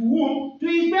transferred to whom? To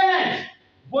his parents.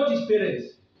 Both his parents.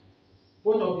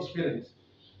 Both of his parents.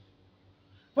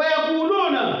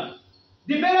 فَيَقُولُونَ,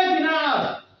 the parents now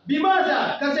ask,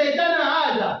 بِمَاذَا كَسَيْتَنَا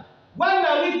هَذَا. Why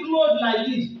are we clothed like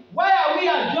this? Why are we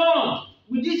adorned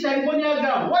with this ceremonial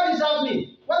gown? What is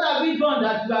happening? What have we done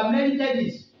that you have merited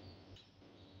this?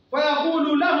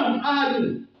 فَيَقُولُ لَهُمْ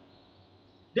أَحَدٌ.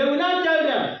 They will not tell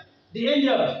them, the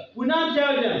angels will not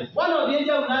tell them, one of the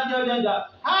angels will not tell them that,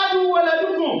 Hadu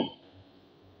waladukum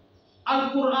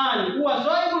Al-Qur'an, who was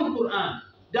Sahih al-Qur'an,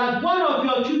 that one of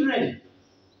your children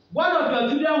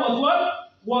was what?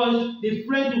 Was the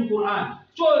friend to Quran.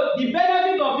 So the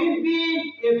benefit of him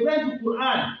being a friend to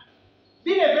Quran,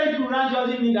 being a friend to Quran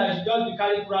doesn't mean that you just be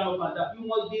carrying Quran up and down. You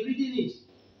must be reading it.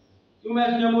 You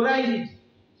must memorize it.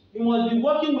 You must be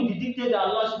working with the dictate that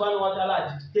Allah subhanahu wa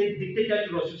ta'ala dictated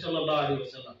to Rasul sallallahu alayhi wa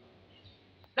sallam.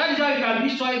 That is how you can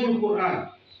be Sahih al-Quran.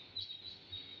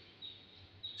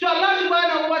 So Allah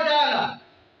subhanahu wa ta'ala,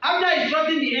 after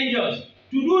instructing the angels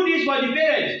to do this for the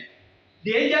parents,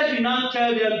 the angels will now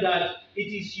tell them that it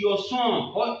is your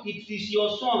son or it is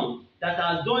your son that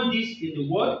has done this in the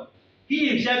world. He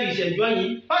himself is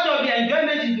enjoying. Part of the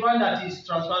enjoyment is the one that is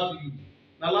transferred to you.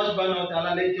 May Allah subhanahu wa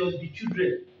ta'ala let us be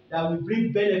children that will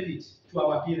bring benefits to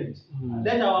our parents.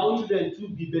 Let our own children too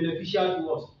be beneficial to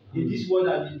us in this world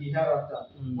and in the hereafter.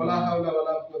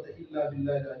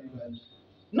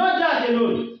 Not that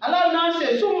alone. Allah now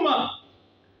says, Summa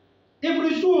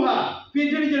Ibrisuha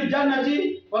Fidrijil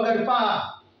Jannati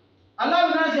Wagarfaha.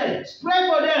 Allah now says, spread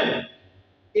for them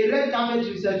a red carpet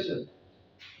reception.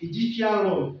 Egyptian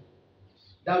rug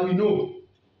that we know.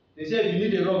 They say if you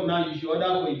need a rug now, you should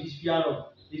order for Egyptian rug.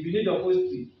 If you need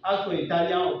upholstery, ask for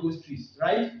Italian upholsteries,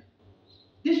 right?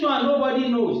 This one nobody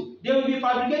knows. They will be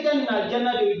fabricated in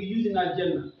Al-Jannah, they will be used in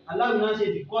Al-Jannah. Allah will now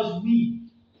say, because we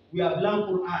have learned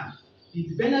Quran.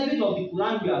 The benefit of the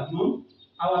Quran we have known,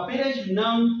 our parents will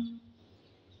now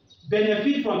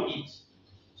benefit from it.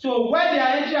 So when they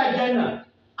are entering Al-Jannah,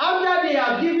 after they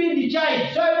have given the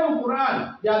child, Saheed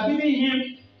Quran, they are giving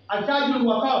him a tajul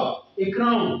waqaf, a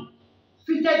crown,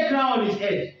 fitted crown on his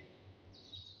head.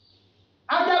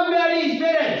 After burying his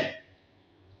parents,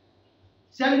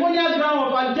 ceremonial ground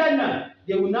of Al-Jannah,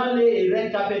 they will now lay a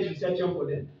red carpet reception for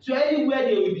them. So anywhere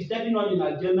they will be stepping on in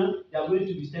Al-Jannah, they are going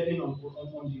to be stepping on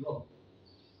the rock.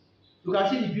 You can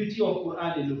see the beauty of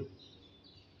Quran alone.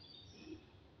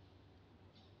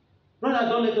 Brother,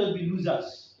 don't let us be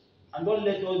losers. And don't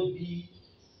let us be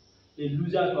a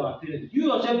loser to our parents. You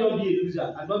yourself don't be a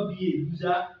loser. And don't be a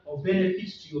loser of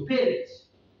benefits to your parents.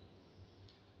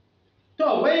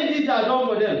 So when these are done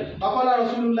for them, Baqala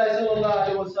Rasulullah sallallahu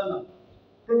alayhi wa sallam,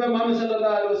 Prophet Muhammad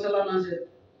sallallahu alayhi wa sallam said,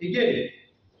 again,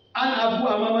 An Abu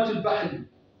Amama al-Bahli.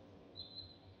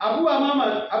 Abu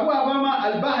Amama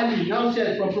al-Bahli now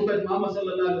said from Prophet Muhammad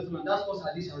sallallahu alayhi wa sallam, that's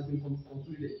what hadith has been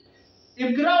concluded.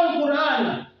 Iqra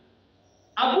al-Qur'an.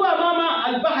 Abu Amama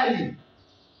al-Bahli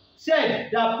said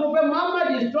that Prophet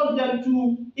Muhammad instructed them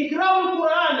to Iqra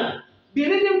al-Qur'an, be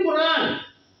reading Quran.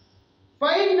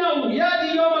 فَإِنَّهُ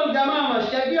يَأْتِي يَوْمَ الْقِيَامَةِ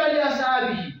شَفِيعًا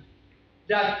لِأَصْحَابِهِ.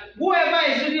 That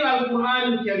whoever is reading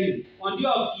Al-Qur'an al-Karim on the day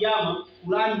of Qiyamah,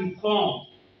 Quran will come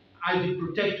as the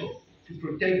protector to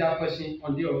protect that person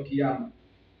on the day of Qiyamah.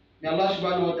 May Allah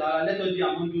subhanahu wa ta'ala let us be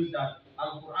among those that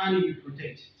Al-Qur'an will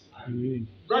protect. Amen.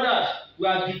 Brothers, we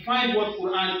have defined what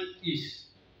Quran is.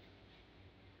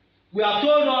 We have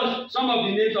told us some of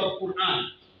the names of Quran.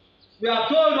 We have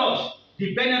told us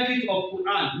the benefit of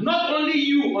Quran. Not only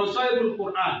you on Sahih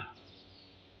Quran.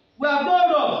 We have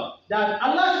told us that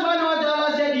Allah subhanahu wa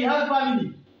ta'ala said he has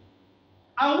family.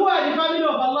 And who are the family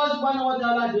of Allah subhanahu wa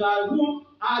ta'ala? They are whom?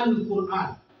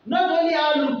 Al-Qur'an. Not only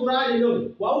Al-Qur'an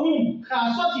alone, but whom?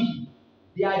 Khasatihi.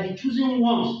 They are the chosen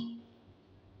ones.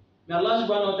 May Allah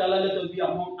subhanahu wa ta'ala let us be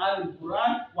among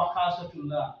Al-Qur'an wa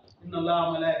khasatullah. Inna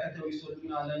Allah wa malaikatahu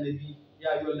yusalluna ala nabi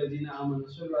ya ayyuhalladhina amanu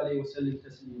sallu alayhi wa sallim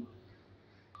taslima.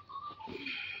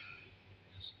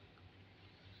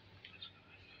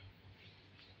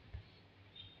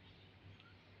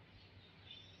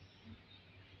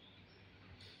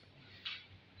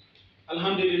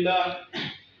 Alhamdulillah,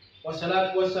 wa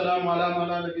salatu wa salam ala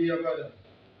mala nabiyya ba'da.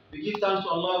 We give thanks to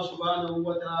Allah subhanahu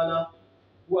wa ta'ala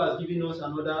who has given us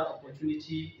another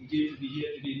opportunity again to be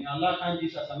here today. May Allah count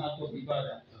this as an act of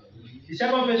ibadah. The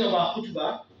second phase of our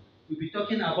khutbah, we'll be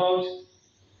talking about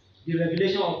the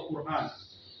revelation of Quran.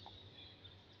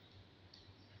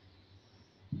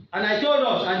 And I told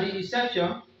us at the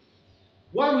inception,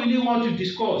 what we really want to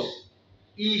discuss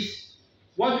is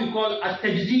what we call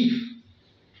at-tajdif,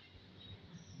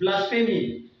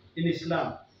 blasphemy in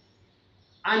Islam,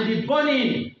 and the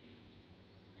burning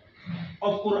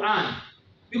of Quran.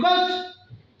 Because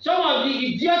some of the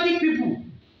idiotic people,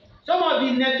 some of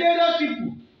the nefarious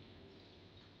people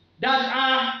that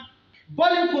are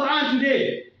burning Quran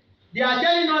today, they are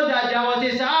telling us that there was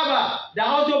a Sahaba that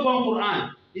also burned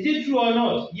Quran. Is it true or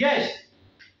not? Yes,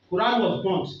 Quran was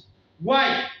burnt.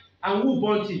 Why? And who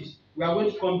burnt it? We are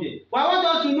going to come there. But I want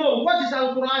us to know what is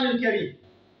Al-Qur'an al-Karim.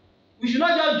 We should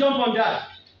not just jump on that.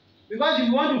 Because if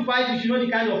you want to fight, we should know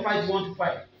the kind of fight you want to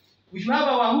fight. We should have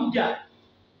our hujjah.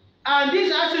 And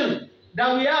this action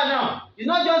that we are now is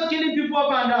not just killing people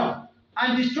up and down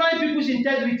and destroying people's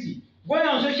integrity, going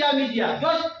on social media,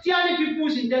 just tearing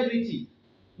people's integrity.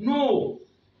 No.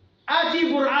 Ati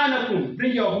Qur'anakum,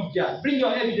 bring your hujjah, bring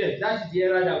your evidence. That is the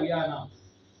era that we are now.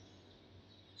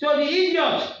 So the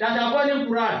idiots that are burning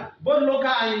Quran, both local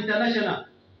and international,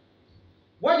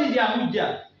 what is their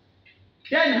hujjah?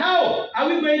 Then how are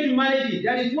we going to manage it?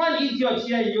 There is one idiot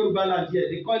here in Yoruba land here.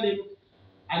 They call him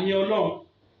Aniolong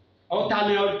or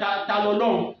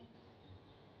Talolong.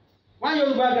 One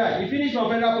Yoruba guy, he finished from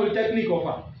Federal Polytechnic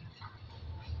offer.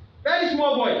 Very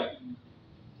small boy.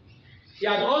 He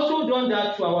had also done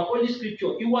that to our Holy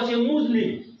Scripture. He was a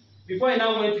Muslim before he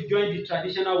now went to join the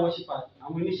traditional worshippers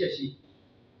and Winisheshi.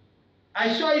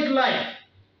 I saw it live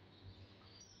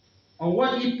on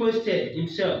what he posted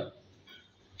himself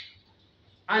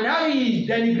and how he is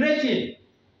denigrating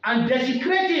and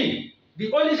desecrating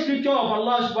the Holy Scripture of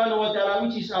Allah subhanahu wa ta'ala,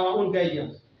 which is our own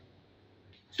guidance.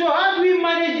 So how do we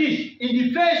manage this in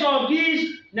the face of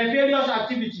these nefarious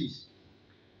activities?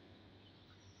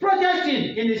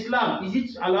 Protesting in Islam, is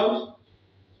it allowed?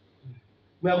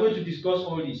 We are going to discuss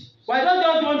all this. But I don't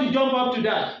just want to jump up to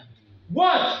that.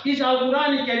 What is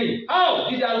Al-Qur'an Karim? How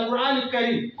did Al-Qur'an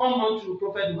Karim come onto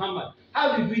Prophet Muhammad?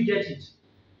 How did we get it?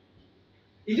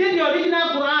 Is it the original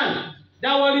Quran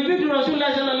that was revealed to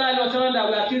Rasulullah sallallahu alaihi wasallam that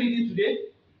we are still reading today?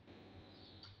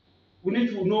 We need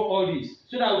to know all this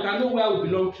so that we can know where we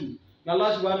belong to. May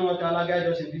Allah subhanahu wa ta'ala guide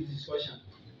us in this discussion.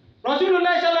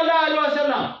 Rasulullah sallallahu alaihi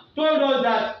wasallam told us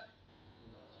that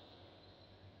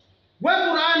when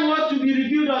Quran was to be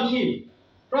revealed on him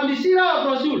from the Sirah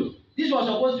of Rasul, this was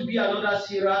supposed to be another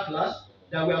Sirah class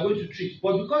that we are going to treat.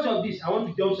 But because of this, I want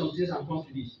to jump some things and come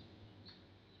to this.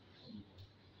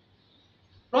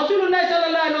 Rasulullah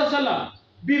sallallahu alaihi wasallam,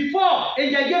 before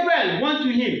Angel Gabriel went to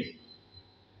him,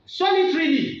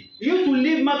 solitarily, he used to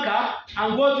leave Mecca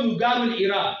and go to Garul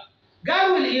Iraq.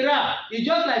 Garul Iraq is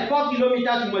just like 4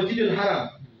 kilometers to Masjid al-Haram.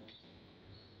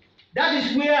 That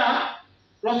is where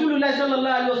Rasulullah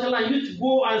sallallahu alaihi wasallam used to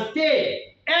go and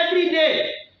stay every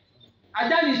day. At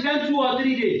times he spent 2 or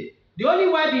 3 days. The only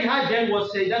wife he had then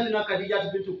was Sayyidatuna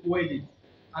Khadija to Kuwait,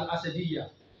 Al-Asadiyya.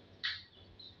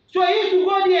 So he used to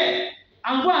go there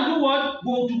and go and do what?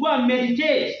 Go and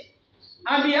meditate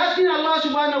and be asking Allah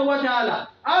subhanahu wa ta'ala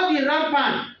how the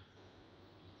rampant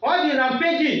or the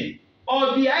rampaging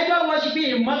of the idol worshipping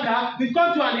in Mecca will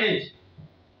come to an end.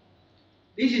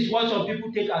 This is what some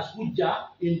people take as hujjah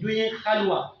in doing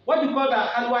halwa. What we call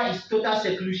that halwa is total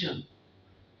seclusion.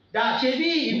 That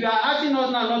Shebi, if you are asking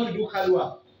us now not to do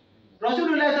halwa,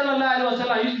 Rasulullah sallallahu alaihi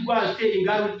wasallam used to go and stay in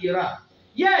Garul Iraq.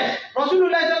 Yes,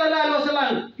 Rasulullah sallallahu alaihi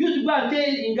wasallam used to go and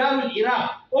stay in Garul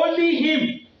Iraq. Only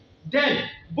him then.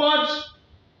 But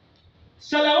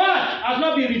salawat has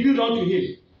not been revealed unto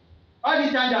him. All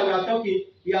this time that we are talking,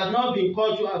 he has not been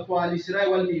called to for al-Isra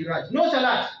wal Mi'raj. No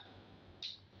salat.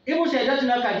 Even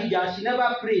Sayyidatuna Khadija, she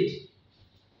never prayed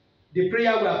the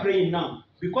prayer we are praying now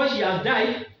because she has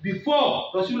died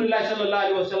before Rasulullah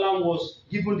sallallahu alaihi wasallam was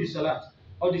given the salat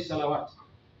or the salawat.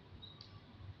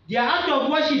 Their act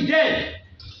of worship then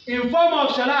in form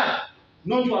of salat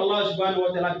known to Allah subhanahu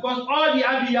wa ta'ala, because all the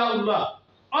Anbiyaullah,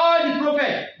 all the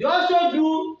prophets, they also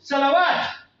do salawat.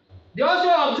 They also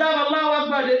observe Allah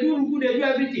Akbar, they do ruku, they do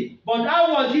everything. But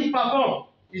how was it performed?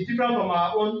 It's different from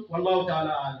our own, Wallahu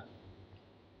ta'ala.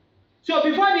 So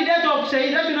before the death of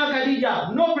Sayyidatuna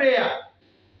Khadija, no prayer.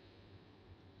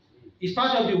 It's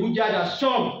part of the hujjah that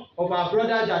some of our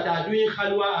brothers that are doing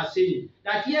khalwa are saying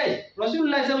that yes,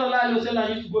 Rasulullah sallallahu alaihi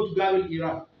wasallam used to go to Garul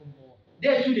Iraq.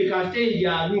 There too they can stay in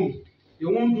their room. They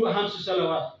won't do hamsu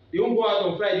salawat. They won't go out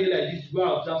on Friday like this to go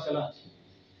and observe salat.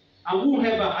 And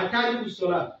whoever atariku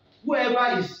salat,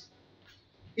 whoever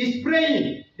is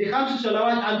praying the hamsu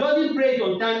salawat and doesn't pray it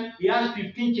on time, he has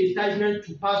 15 chastisements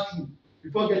to pass through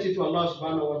before getting to Allah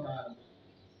subhanahu wa ta'ala.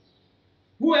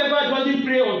 Whoever doesn't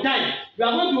pray on time, you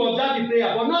are going to observe the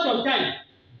prayer, but not on time.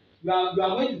 You are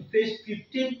going to face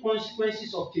 15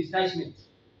 consequences of chastisement.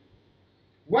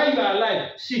 While you are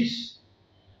alive, 6.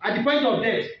 At the point of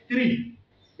death, 3.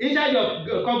 Inside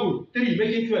your couple, 3,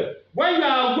 making 12. When you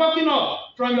are walking up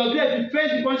from your grave, you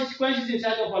face the consequences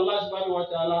inside of Allah subhanahu wa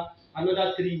ta'ala,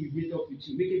 another 3 will meet up with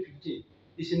you, making 15.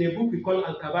 It's in a book we call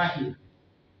Al-Kabahir.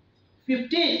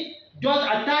 15. Just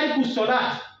atariku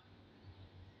salat.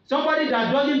 Somebody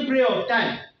that doesn't pray on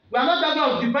time. We are not talking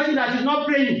of the person that is not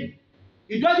praying.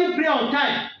 He doesn't pray on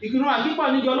time. If you know, I keep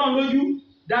on in your long know you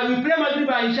that we pray Maghrib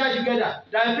and Isha together.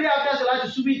 That we pray after Salat to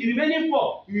Subi. The remaining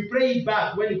 4, you will pray it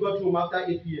back when you go to home after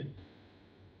 8 p.m.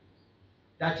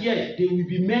 That yes, there will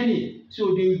be many. So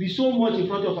there will be so much in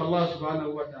front of Allah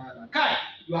subhanahu wa ta'ala. Kai,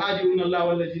 yuhadi'una Allah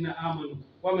wal ladina amanu.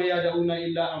 Wa ma yada'una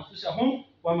illa anfusahum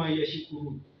wa ma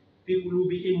yashikurun. في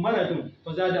قلوبهم مرض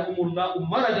فزادهم الله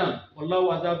مرضا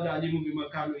والله عذاب عليم بما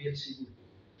كانوا يكسبون.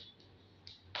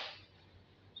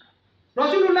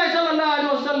 Rasulullah sallallahu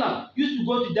alaihi wasallam used to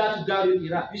go to that Garul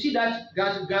Iraq. You see that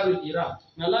Garul Iraq.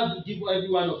 May Allah give every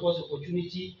one of us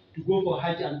opportunity to go for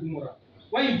Hajj and Umrah.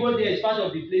 When you go there, it's part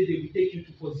of the place they will take you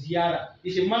to for ziyarah.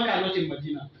 It's in Makkah, not in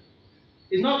Medina.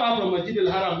 It's not far from Masjid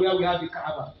al-Haram where we have the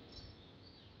Kaaba.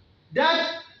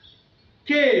 That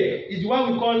cave is the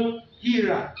one we call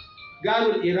Hira.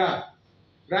 Garul Iraq,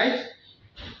 right?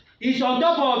 It's on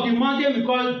top of the mountain we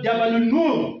call Jabal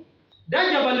Nur.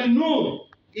 That Jabal Nur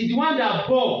is the one that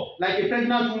bore like a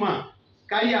pregnant woman,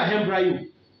 carry her embryo.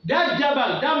 That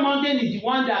Jabal, that mountain is the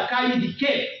one that carry the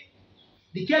cave.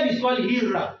 The cave is called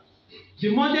Hira.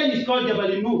 The mountain is called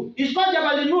Jabal Nur. It's called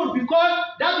Jabal Nur because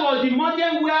that was the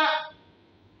mountain where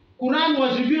Quran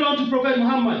was revealed unto Prophet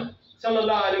Muhammad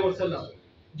sallallahu alayhi wasallam.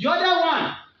 The other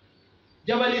one,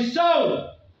 Jabal Saul,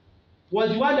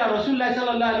 was the one that Rasulullah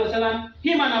sallallahu alayhi wasallam,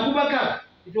 him and Abu Bakr,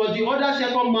 it was the other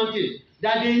second mountain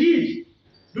that they hid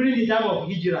during the time of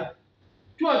Hijrah.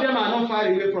 Two of them are not far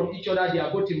away from each other. They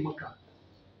are both in Mecca.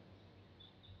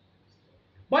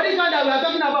 But this one that we are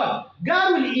talking about,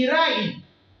 Garul Irai,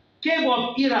 cave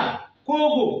of Ira,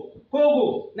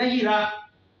 Kogo, Nahira,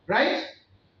 right?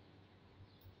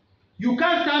 You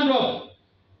can't stand up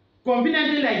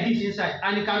conveniently like this inside,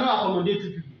 and you cannot accommodate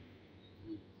two people.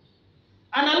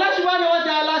 And Allah subhanahu wa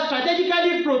ta'ala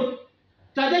strategically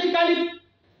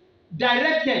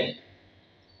directed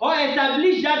or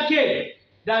established that cave,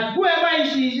 that whoever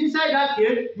is inside that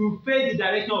cave will face the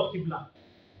direction of Qibla.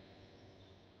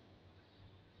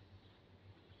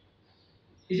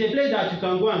 It's a place that you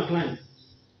can go and climb.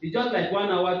 It's just like 1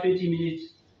 hour, 20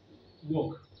 minutes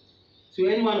walk. So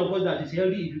any one of us that is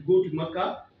healthy, if you go to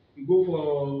Mecca, you go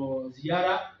for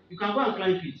Ziyara, you can go and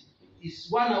climb it. It's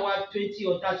 1 hour, 20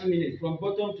 or 30 minutes from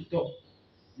bottom to top.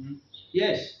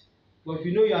 Yes. But if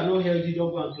you know you are not healthy,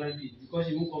 don't go and climb it because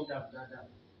you won't come down that down.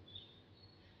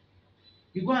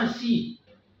 You go and see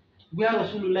where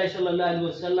Rasulullah sallallahu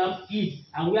alaihi wasallam hid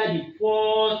and where the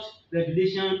fourth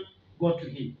revelation got to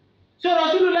him. So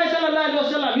Rasulullah sallallahu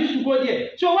alaihi wasallam used to go there.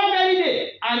 So one very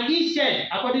day, and he said,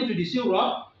 according to the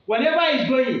Surah, whenever he's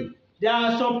going, there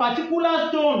are some particular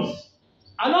stones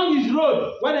along his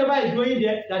road, whenever he's going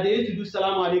there, that they used to do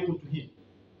sallallahu alayhi to him.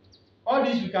 All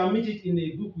this we can meet it in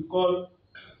a book we call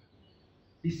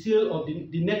the seal of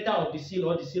the nectar of the seal,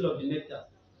 or the seal of the nectar.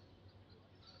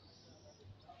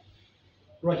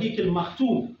 Rahik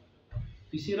al-Maktoum,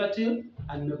 the Siratil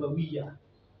al-Nabawiyya.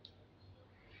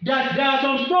 That there are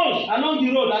some stones along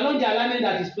the road, along the alignment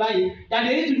that is flying, that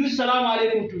they need to do salam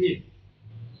alaikum to him.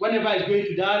 Whenever he's going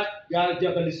to that,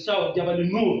 Jabal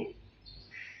Nur.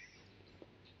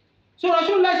 So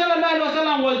Rasulullah sallallahu alaihi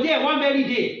wasallam was there one very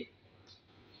day.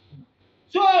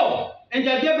 So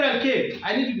Angel Gabriel came.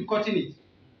 I need to be cutting it.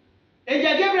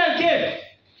 Angel Gabriel came.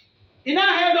 He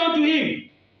now held on to him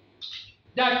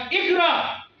that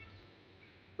Ikra.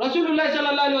 Rasulullah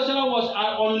sallallahu alaihi wasallam was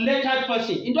an unlettered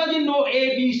person. He doesn't know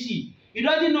ABC. He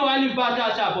doesn't know Alif Ba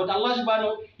Ta Sa. But Allah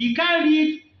subhanahu, he can't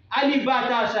read Alif Ba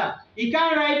Ta Sa. He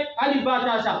can't write Alif Ba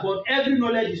Ta Sa. But every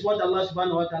knowledge is what Allah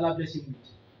subhanahu wa ta'ala bless him with.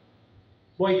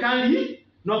 But he can't read,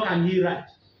 nor can he write.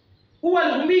 Who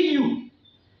will meet you?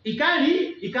 He can't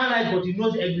read, he can't write, but he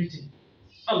knows everything.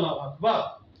 Allahu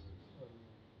Akbar.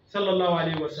 Sallallahu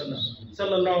alayhi wa sallam.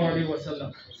 Sallallahu alayhi wa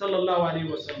sallam. Sallallahu alayhi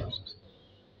wa sallam.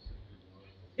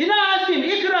 He now asked him,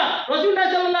 Ikra, Rasulullah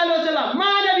sallallahu alayhi wa sallam,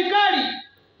 Ma'ana bikari,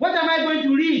 what am I going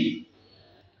to read?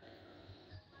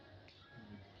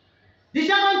 The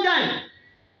second time,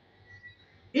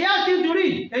 he asked him to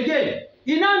read again.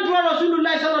 He now drew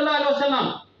Rasulullah sallallahu alayhi wa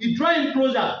sallam. He drew him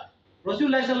closer.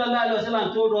 Rasulullah sallallahu alayhi wa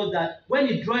sallam told us that when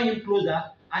he drew him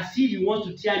closer, as if he wants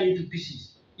to tear him into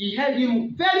pieces, he held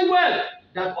him very well,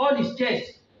 that all his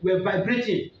chests were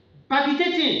vibrating,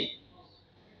 palpitating.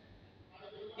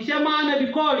 He said, Ma'ana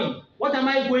bikari, what am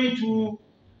I going to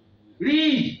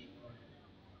read?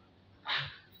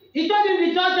 He told him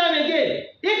the third time again,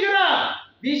 Ikra,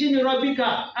 bismi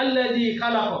rabbika, alayhi,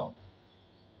 sallam.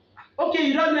 Okay,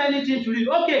 you don't know anything to read.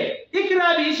 Okay,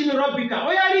 Ikra bismi rabbika.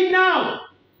 Oh, yeah, read now.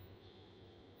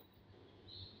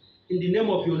 In the name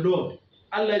of your Lord,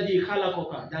 alayhi,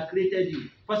 sallam, that created you,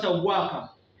 fasawwaka,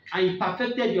 and he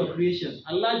perfected your creation.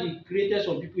 Allah, the created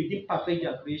some people, he didn't perfect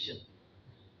their creation.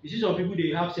 You see some people,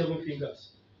 they have 7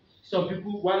 fingers. Some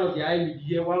people, one of their eye will be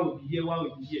here, one will be here, one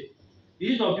will be here. You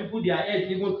see some people, their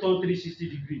head even turn 360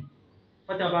 degrees.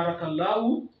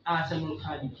 Fatabarakallahu ahsanul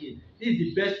khaliqin. This is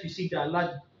the best physique that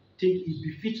Allah thinks it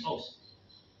befits us.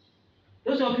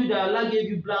 Those of you that Allah gave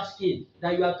you black skin,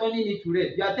 that you are turning it to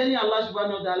red, you are telling Allah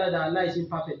subhanahu wa ta'ala that Allah is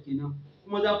imperfect, you know.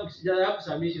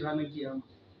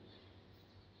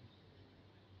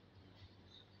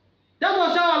 That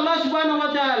was how Allah subhanahu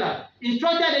wa ta'ala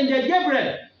instructed Angel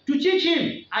Gabriel to teach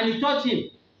him, and he taught him.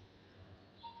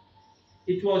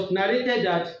 It was narrated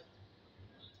that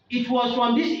it was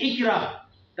from this Ikra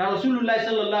that Rasulullah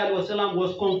sallallahu alaihi wasallam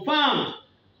was confirmed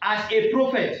as a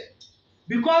prophet,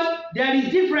 because there is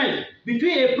difference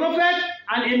between a prophet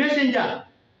and a messenger.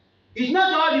 It's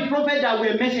not all the prophets that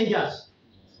were messengers.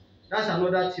 That's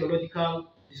another theological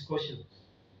discussion.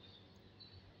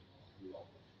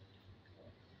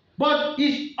 But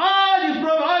it's all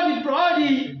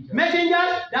the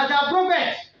messengers that are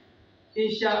prophets.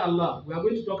 Inshallah, we are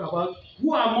going to talk about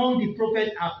who among the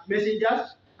prophets are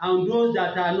messengers and those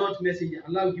that are not messengers.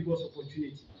 Allah will give us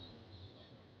opportunity.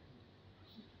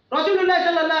 Rasulullah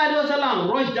sallallahu alaihi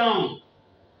wasallam rushed down.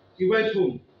 He went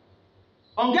home.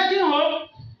 On getting home,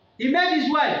 he met his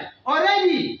wife.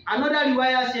 Already, another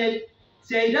riwayah said,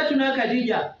 Sayyidatuna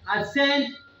Khadija had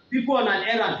sent people on an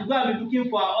errand to go and be looking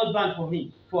for her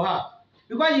husband for her.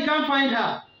 Because he can't find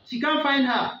her. She can't find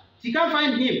her. She can't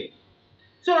find him.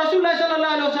 So Rasulullah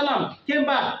sallallahu alaihi wasallam came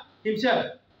back himself.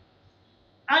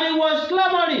 And he was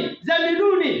clamoring,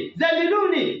 Zamiluni,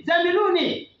 Zamiluni,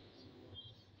 Zamiluni.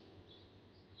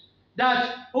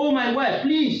 That, oh my wife,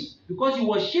 please, because he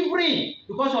was shivering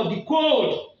because of the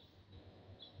cold.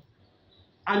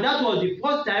 And that was the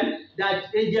first time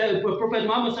that Prophet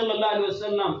Muhammad sallallahu alaihi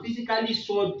wasallam physically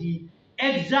saw the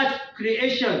exact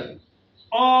creation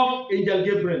of Angel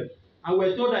Gabriel. And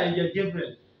we're told that Angel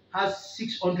Gabriel has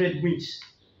 600 wings.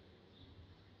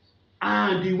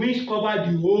 And the wings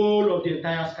cover the whole of the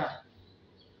entire sky.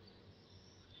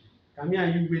 Come here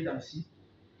and you wait and see.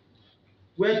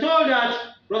 We're told that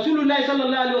Rasulullah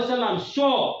sallallahu alaihi wasallam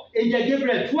saw Angel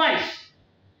Gabriel twice,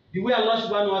 the way Allah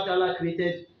subhanahu wa ta'ala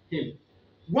created him.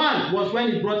 One was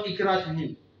when he brought Engr to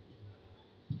him.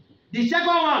 The second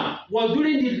one was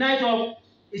during the night of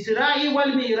Isra'i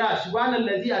wal Mi'raj.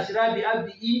 Subhanalladhi asra bi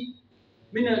abdihi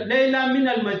min layla min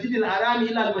al-masjid al-haram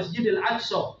ila al-masjid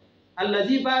al-aqsa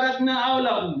alladhi barakna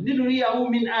hawlahu linuriyahu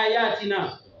min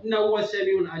ayatina innahu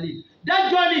was-sami'ul alim.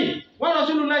 That journey, when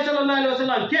Rasulullah sallallahu alaihi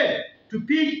wasallam came to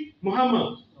pick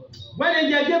Muhammad, when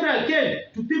Angel Gabriel came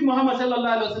to pick Muhammad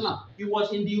sallallahu alaihi wasallam, he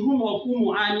was in the room of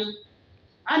Ani,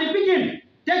 and he picked him.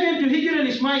 Take him to Hijr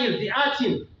al-Ismail, the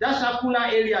Atin, that circular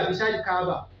area beside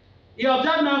Kaaba. He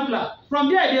observed Nafla. From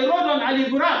there, they rode on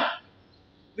Al-Buraq.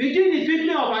 Within the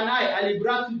twinkling of an eye,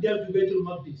 Al-Buraq took them to Baitul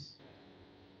Maqdis.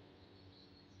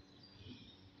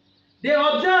 They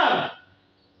observed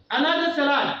another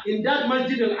salat in that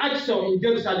Masjid al-Aqsa in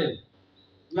Jerusalem.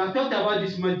 We have talked about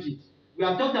this masjid. We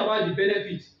have talked about the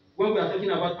benefits when we are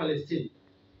talking about Palestine.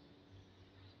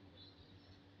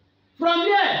 From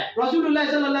there, Rasulullah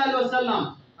sallallahu alaihi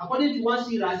wasallam, according to one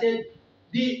seerah, said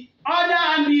the other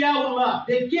Anbiyaullah,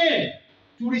 they came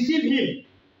to receive him.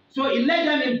 So he led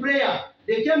them in prayer.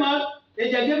 They came out.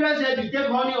 Angel Gabriel said, you take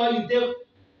honey or you take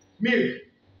milk.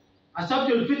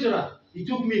 As-Sabtul Fitra, he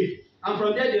took milk. And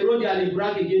from there, they rode the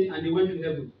Al-Buraq again and they went to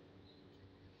heaven.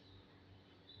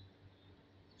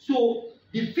 So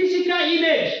the physical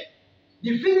image,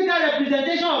 the physical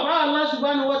representation of how Allah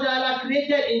subhanahu wa ta'ala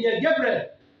created Angel Gabriel,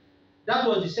 that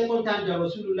was the second time that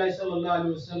Rasulullah sallallahu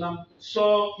alaihi wasallam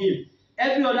saw him.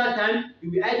 Every other time, he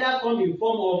will either come in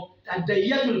form of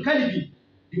Ad-Dayyatul Kalbi,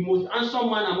 the most handsome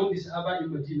man among the Sahaba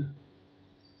in Medina,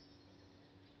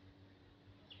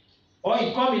 or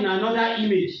it come in another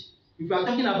image. If we are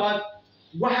talking about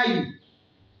Wahyu,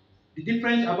 the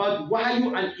difference about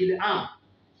Wahyu and Ilham,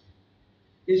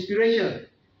 inspiration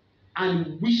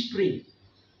and whispering.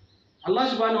 Allah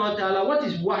subhanahu wa ta'ala, what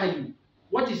is Wahyu?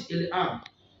 What is Ilham?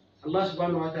 Allah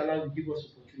subhanahu wa ta'ala will give us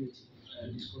opportunity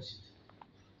to discuss it.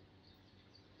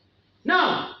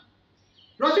 Now,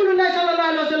 Rasulullah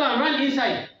sallallahu alaihi wasallam ran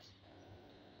inside.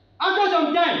 After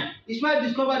some time, his wife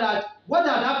discovered that what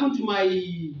had happened to my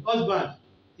husband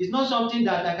is not something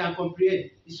that I can comprehend.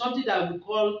 It's something that we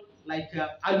call like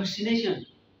hallucination.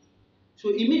 So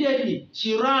immediately,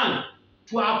 she ran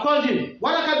to her cousin,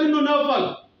 Waraka bin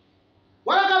Nawfal.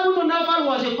 Waraka bin Nawfal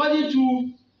was a cousin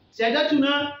to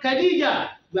Sayyidatuna Khadija.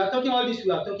 We are talking all this,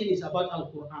 we are talking is about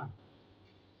Al-Qur'an.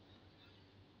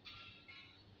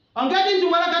 On getting to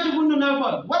Waraka bin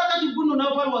Nawfal, Waraka bin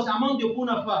Nawfal was among the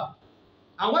Hunafa.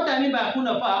 And what I mean by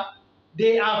Hunafa,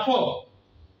 they are four.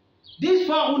 These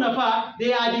four Hunafa,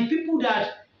 they are the people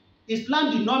that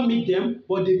Islam did not meet them,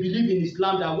 but they believe in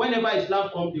Islam, that whenever Islam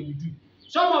comes, they will do.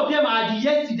 Some of them are the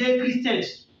yesterday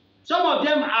Christians. Some of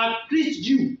them are Christ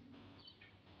Jew.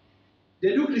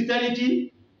 They do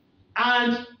Christianity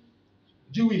and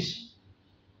Jewish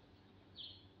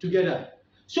together.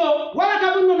 So,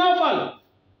 Waraka bin Nawfal,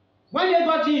 when they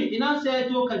got him, he now said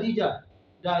to Khadija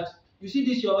that, you see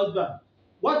this your husband.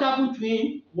 What happened to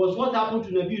him was what happened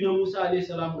to Nabi Musa alayhi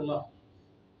sallam.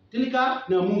 Tilka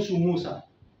Namusu Musa.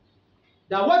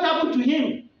 That what happened to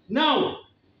him now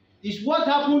is what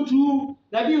happened to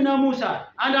Nabi Musa.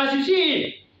 And as you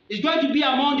see, he's going to be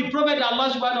among the prophets that Allah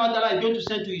subhanahu wa ta'ala is going to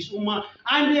send to his ummah.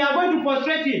 And they are going to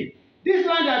frustrate him. This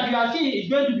land that you are seeing is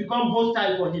going to become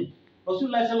hostile for him.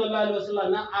 Rasulullah sallallahu alaihi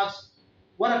wasallam now asks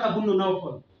Waraka bin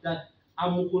Nawfal, that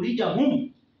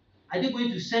Amukurijahum, are they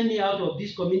going to send me out of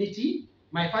this community,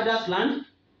 my father's land?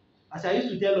 As I used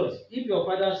to tell us, if your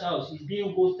father's house is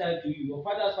being hostile to you, your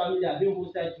father's family are being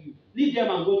hostile to you, leave them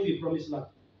and go to a promised land.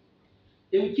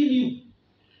 They will kill you.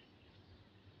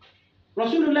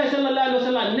 Rasulullah sallallahu alaihi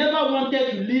wasallam never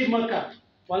wanted to leave Mecca.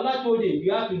 Allah told him,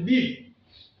 you have to leave.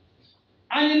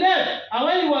 And he left. And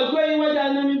when he was going,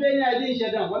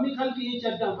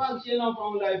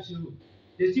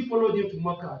 they still followed him to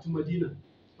Mecca, to Medina.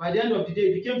 By the end of the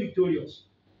day, he became victorious.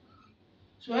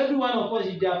 So every one of us,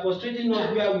 if they are frustrating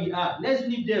us where we are, let's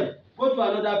leave them. Go to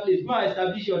another place. Go and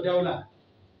establish your dawla.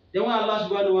 Then when Allah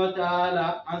subhanahu wa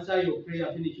ta'ala answer your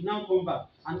prayer, finish, you now come back.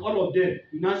 And all of them,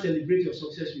 you now celebrate your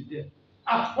success with them.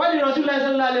 What did Rasulullah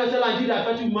sallallahu alaihi wasallam did at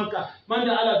Fatu Makkah?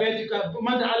 Manda ala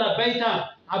baita,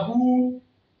 Abu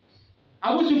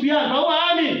Sufyan,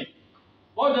 Amin.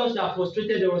 All those that are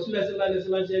frustrated, the Rasulullah sallallahu alaihi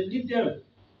wasallam said, leave them.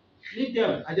 Leave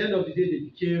them. At the end of the day, they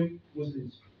became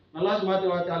Muslims. Allah subhanahu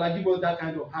wa ta'ala give us that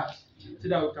kind of heart so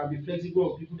that we can be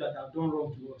flexible on people that have done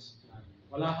wrong to us.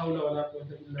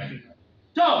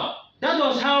 So, that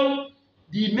was how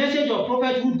the message of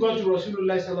prophethood got to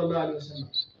Rasulullah sallallahu alaihi wasallam.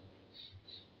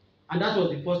 And that was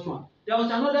the first one. There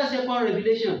was another second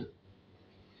revelation.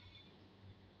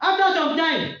 After some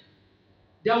time,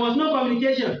 there was no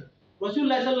communication.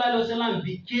 Rasulullah sallallahu alaihi wasallam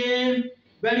became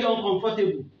very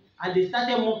uncomfortable, and they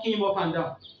started mocking him up and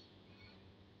down.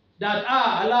 That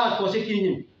Allah has forsaken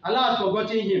him, Allah has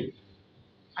forgotten him.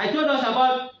 I told us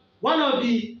about one of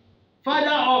the father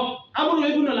of Amr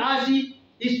ibn al-Asi,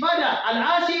 his father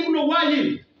Al-Asi ibn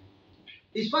Wahil.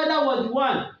 His father was the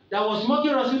one that was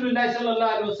mocking Rasulullah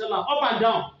sallallahu alaihi wasallam up and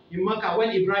down in Makkah when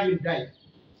Ibrahim died.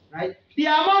 Right? They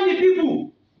are among the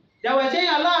people that were saying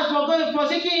Allah has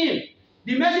forsaken him.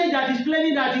 The message that is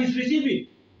claiming that he is receiving,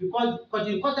 because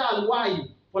he cut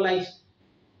al-wahi for like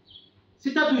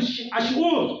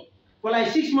ashur for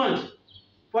like 6 months,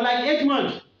 for like 8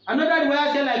 months. Another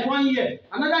riwayah said like 1 year.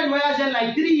 Another riwayah said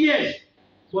like 3 years.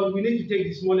 But we need to take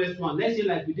the smallest one. Let's say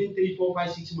like within 3, 4,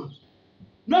 5, 6 months.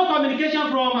 No communication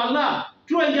from Allah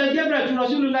through Angel Gabriel to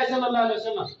Rasulullah sallallahu alaihi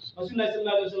wasallam. Rasulullah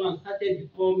sallallahu alaihi wasallam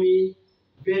started becoming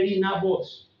very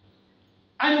nervous,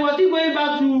 and he was still going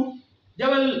back to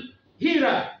Jabal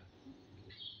Hira.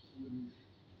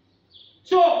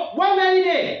 So one very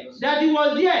day that he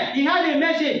was there, he had a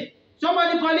message.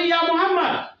 Somebody calling Ya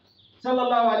Muhammad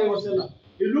sallallahu alaihi wasallam.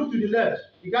 He looked to the left,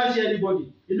 he can't see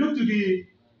anybody. He looked to the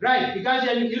right, he can't see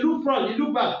anybody. He looked front, he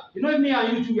looked back. You know, me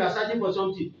and you two, we are searching for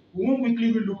something. We won't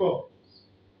quickly look up.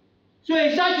 So he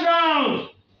searched round.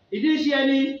 He didn't see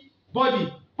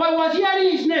anybody, but he was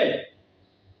hearing his name.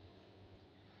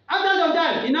 After some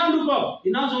time, he now looked up. He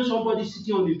now saw somebody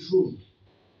sitting on the throne,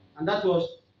 and that was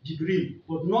Jibril,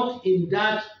 but not in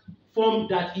that form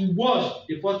that he was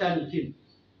the first time he came.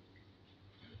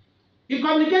 He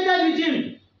communicated with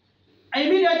him.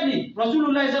 Immediately,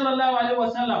 Rasulullah sallallahu alaihi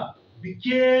wasallam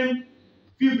became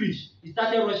feverish. He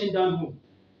started rushing down home.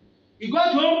 He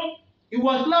got home. He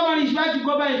was clamoring his wife to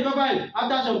cover him.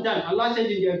 After some time, Allah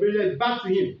sent in the Hebrew back to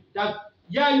him that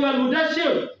Ya ayyuhal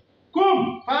mudassir,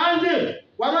 kum fa'anzir,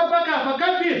 wa rabbaka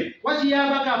fakabbir, wa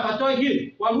siyabaka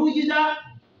fatahhir, wa rujiza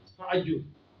fa'ajur.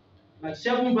 Like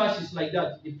 7 verses like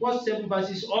that. The first 7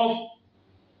 verses of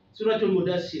Surah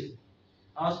Al-Mudassir.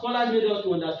 Our scholars made us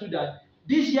to understand that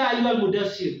this Ya ayyuhal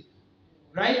mudassir,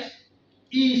 right,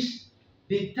 is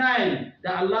the time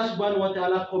that Allah subhanahu wa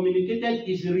ta'ala communicated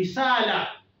his risala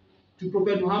to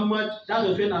Prophet Muhammad. That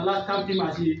was when Allah stamped him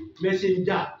as a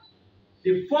messenger.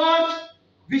 The first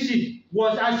visit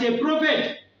was as a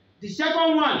prophet. The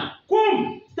second one,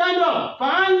 come, stand up,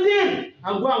 fa'anzir,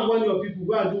 and go and warn your people,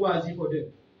 go and do wazi for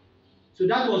them. So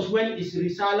that was when his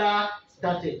risala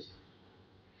started.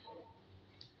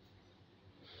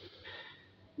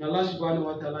 May Allah subhanahu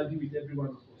wa ta'ala be with every one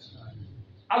of us.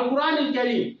 Al-Qur'an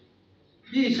al-Karim,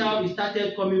 this is how he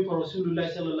started coming for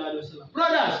Rasulullah sallallahu alaihi wasallam.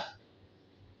 Brothers,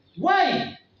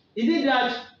 why is it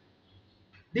that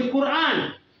the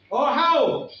Quran, or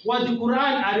how was the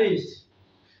Quran arranged?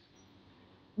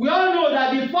 We all know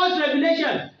that the first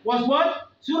revelation was what?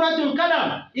 Surah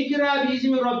Al-Qalam. Ikra bi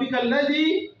ismi rabbika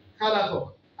alladhi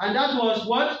khalaq. And that was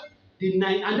what?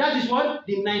 And that is what?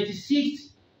 The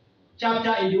 96th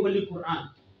chapter in the Holy Quran.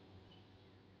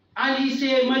 And it's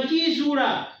a Makki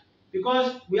surah,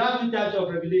 because we have 2 types of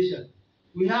revelation.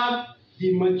 We have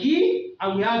the Makki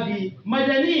and we have the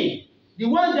Madani. The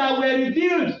ones that were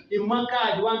revealed in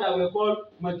Makkah are the ones that were called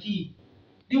Makki.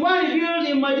 The ones revealed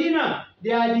in Medina,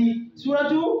 they are the Surah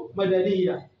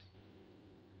Madaniyah.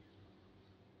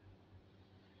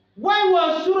 Why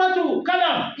was Surah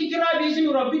Kalam, Ikra bi ismi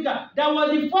rabbika, that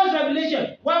was the first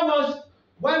revelation? Why was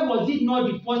Why was it not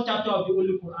the first chapter of the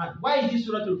Holy Quran? Why is it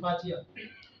Surah Al-Fatiha?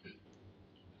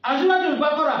 And Surah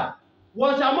Al-Baqarah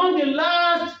was among the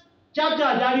last chapters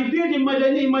that revealed in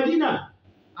Medina,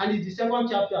 and it's the second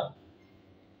chapter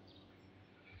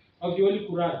of the Holy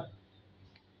Quran.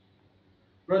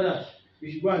 Brothers,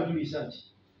 we should go and do research.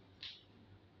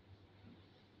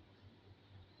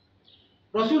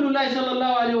 Rasulullah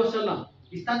sallallahu alayhi wa sallam,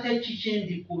 he started teaching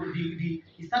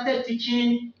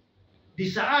the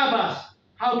Sahabas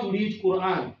how to read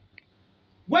Quran.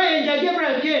 When Angel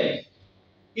Gabriel came,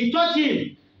 he taught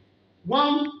him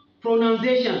one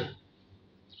pronunciation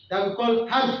that we call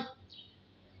harf.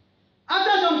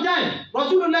 After some time,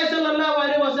 Rasulullah sallallahu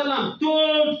alayhi wa sallam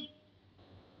told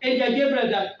Angel Gabriel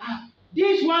that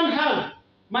this one harf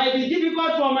might be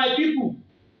difficult for my people.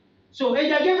 So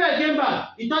Angel Gabriel came back,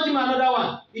 he taught him another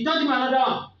one, he taught him another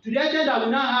one, to the extent that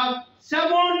we now have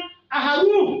 7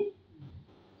 aharuf.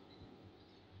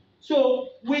 So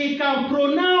we can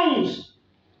pronounce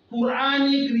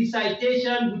Quranic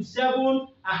recitation with 7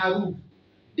 aharuf.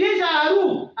 These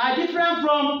aharuf are different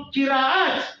from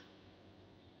qira'at.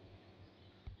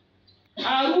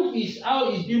 Aharuf is how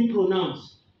it's being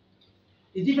pronounced.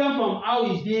 It's different from how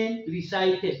it's being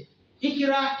recited.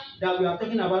 Ikra that we are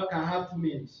talking about can have 2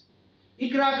 meanings.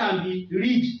 Ikra can be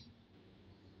read.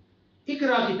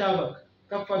 Ikra kitabak.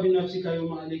 Kafa bi nafsika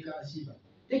yawma alayka hasiba.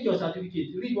 Take your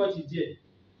certificate. Read what is there.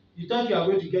 You thought you are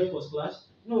going to get first class?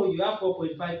 No, you have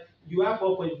 4.5. You have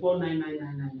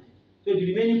 4.499999. So the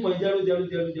remaining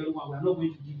 0.00001 we are not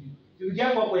going to give you. If you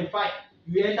get 4.5,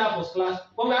 you enter first class,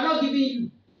 but we are not giving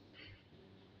you.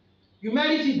 You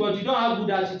merit it, but you don't have good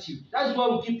attitude. That's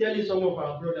what we keep telling some of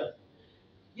our brothers.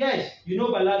 Yes, you know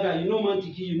balaga, you know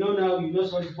mantiki, you know now, you know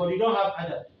sorry, but you don't have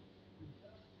adab.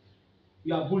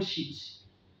 You are bullshit.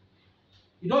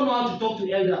 You don't know how to talk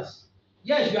to elders.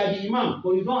 Yes, you are the imam,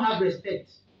 but you don't have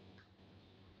respect.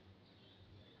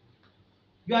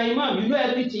 You are imam, you know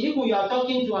everything. Even you are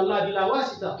talking to Allah bila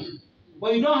wasita,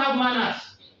 but you don't have manners.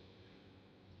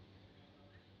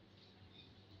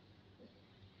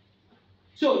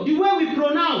 So the way we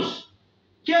pronounce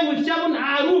came with 7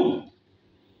 aruf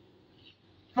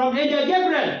from Angel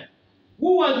Gabriel,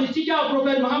 who was the teacher of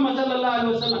Prophet Muhammad sallallahu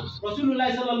alaihi wasallam.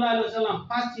 Rasulullah sallallahu alaihi wasallam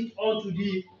passed it on to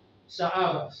the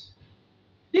Sahabas.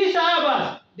 These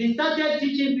Sahabas, they started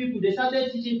teaching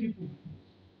people.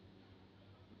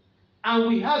 And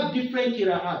we have different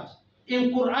qira'at.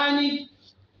 In Quranic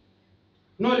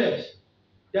knowledge,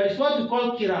 there is what we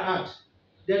call qira'at.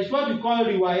 There is what we call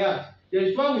riwayat. There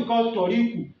is what we call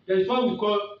tariqu. There is what we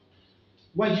call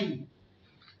wajibu.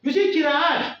 You see,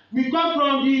 qira'at, we come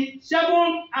from the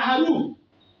 7 aharuf.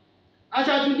 As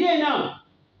of today now,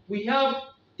 we have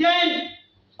 10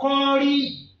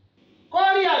 qari.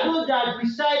 Qari are those that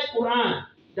recite Quran,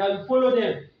 that we follow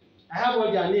them. I have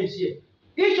all their names here.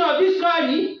 Each of these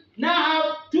qari now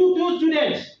have two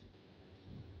students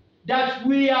that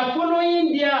we are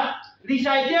following their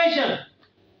recitation,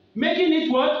 making it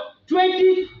what?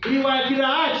 20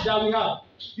 qira'at that we have.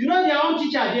 You know their own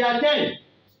teacher, they are 10.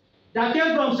 That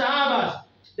came from Sahabas,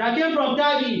 that came from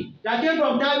Tabi, that came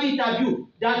from Tabi,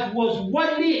 that was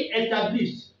widely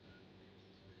established.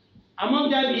 Among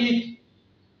them is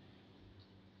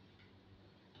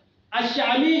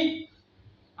S.A.W.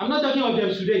 I'm not talking of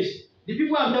them students. The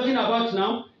people I'm talking about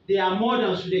now, they are more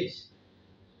than students.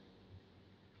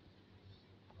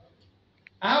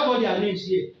 I have all their names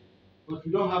here, but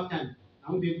we don't have time.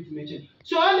 I won't be able to mention.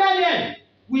 So under them,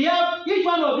 we have, each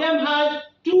one of them has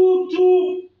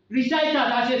two reciters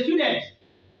as a student.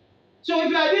 So if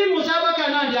you are doing Musabaka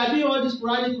now, they are doing all this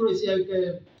Quranic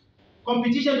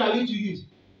competition that we need to use.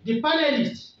 The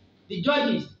panelists, the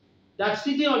judges that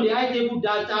sitting on the high table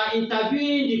that are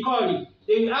interviewing the Qari,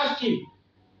 they will ask him,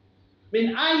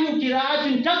 Min ayu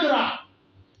qira'atin taqra?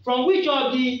 From which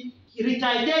of the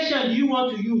recitation do you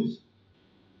want to use?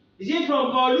 Is it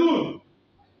from Qalun?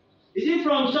 Is it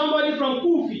from somebody from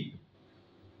Kufi?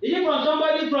 Is it from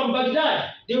somebody from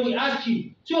Baghdad? They will ask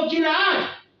you. So qira'at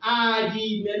are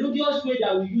the melodious way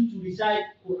that we use to recite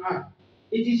Quran.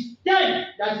 It is 10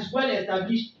 that is well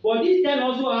established, but these 10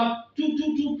 also have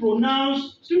two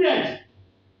pronounced students.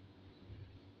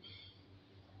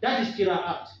 That is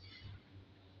qira'at.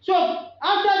 So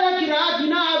after that qira'at, we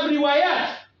now have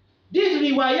riwayat.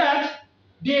 These riwayat,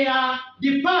 they are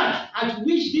the part at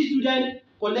which these students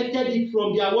collected it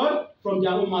from their what? From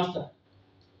their own master.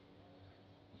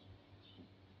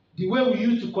 The way we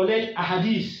used to collect a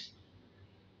hadith.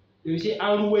 They will say,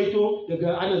 Aruweto,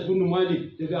 daga Anas bin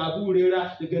Malik, daga Abu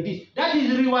Hurairah, daga this. That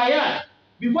is riwayat.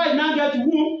 Before it now get to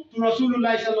whom? To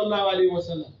Rasulullah sallallahu alayhi wa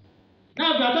sallam.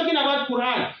 Now, if we are talking about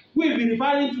Quran, we be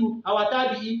referring to our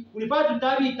tabi'i, we refer to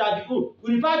tabi'i tabi'un,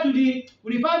 we refer to the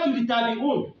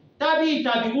tabi'un, tabi'i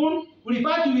tabi'un, we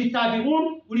refer to the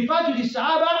tabi'un, we refer to the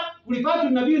sahaba, we refer to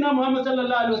Nabiuna Muhammad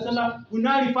sallallahu alaihi wasallam, we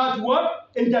now refer to what?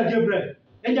 Angel Gabriel.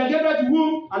 Angel Gabriel to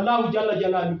whom? Allah Jalla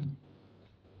Jalaluhu.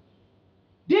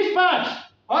 This part,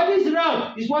 or this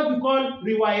route, is what we call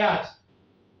riwayat.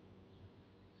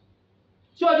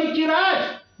 So the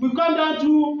qiraat will come down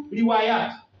to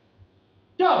riwayat.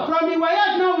 So from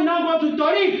riwayat now we now go to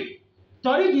tariq.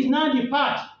 Tariq is now the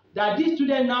part that this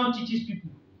student now teaches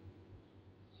people.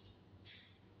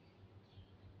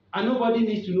 And nobody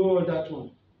needs to know all that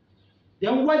one.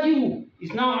 Then wajibu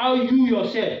is now how you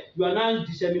yourself, you are now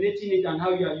disseminating it and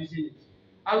how you are using it.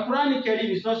 Al-Qur'an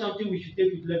is not something we should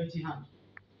take with levity hand.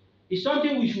 It's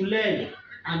something we should learn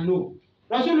and know.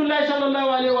 Rasulullah sallallahu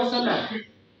alayhi wa sallam,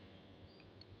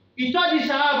 he taught the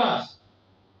Sahabas.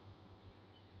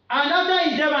 And after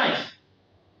his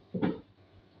demise,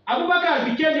 Abu Bakr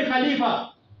became the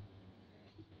Khalifa.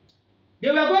 They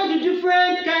were going to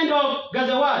different kind of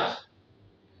gazawat,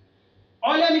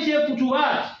 or let me say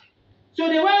futuhat. So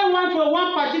they went for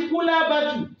one particular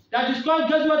battle that is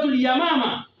called Ghazwatul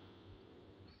Yamama,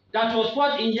 that was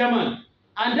fought in Yemen.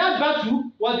 And that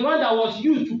battle was the one that was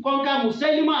used to conquer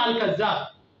Musaylima al-Kazzab,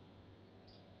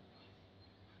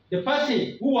 the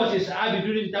person who was a Sahabi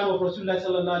during the time of Rasulullah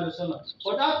sallallahu alaihi wasallam.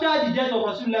 But after the death of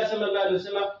Rasulullah sallallahu alaihi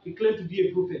wasallam, he claimed to be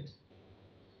a prophet.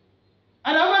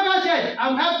 And Abu Bakr said,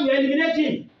 I have to eliminate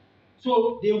him.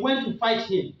 So they went to fight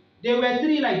him. There were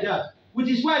three like that. With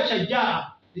his wife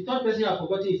Shajja'a, the third person I have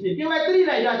forgotten his name. There were three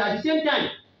like that at the same time.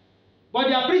 But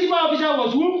their principal officer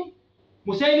was who?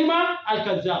 Musaylima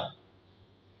al-Kazzab.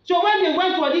 So when they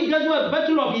went for this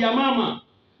battle of Yamama,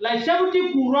 like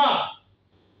 70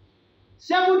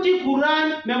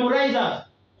 Quran memorizers,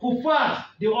 Kufars,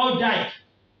 they all died.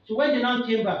 So when they now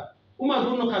came back, Umar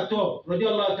ibn Khattab,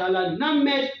 radiallahu ta'ala, now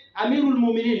met Amirul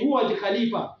Mu'minin, who was the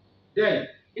Khalifa then.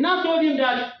 He now told him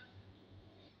that,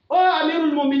 oh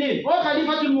Amirul Mu'minin, oh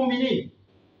Khalifatul Mu'minin,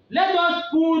 let us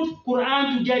put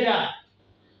Quran together.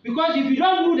 Because if you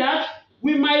don't do that,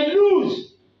 we might lose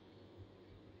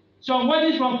some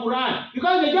words from Quran.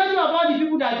 Because the majority of all the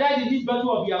people that died in this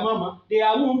battle of Yamama, they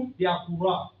are whom? They are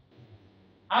Qur'an.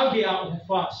 How they are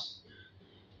fast.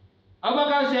 Abu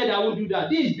Bakr said, I won't do that.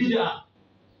 This is bid'ah.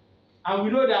 And we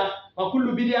know that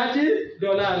Wakullu bid'atin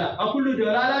dolala. Wakullu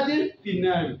dolalatin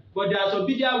finnari. But there are some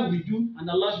bid'ah we will do, and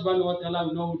Allah subhanahu wa ta'ala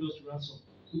will not hold us to ransom.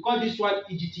 We call this one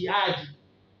ijtihadi.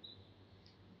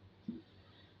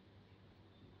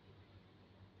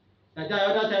 That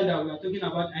other time that we are talking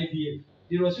about IVF.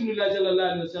 The Rasulullah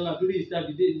sallallahu alaihi wasallam during his time,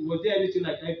 was there anything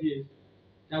like IVF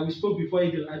that we spoke before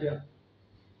Eid al-Adha?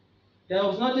 There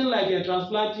was nothing like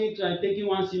transplanting, taking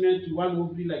one semen to one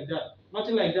ovary like that.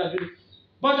 Nothing like that.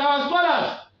 But our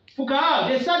scholars, Fuqaha,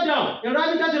 they sat down. In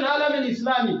Radicatul Alam in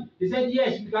Islami, they said,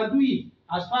 yes, we can do it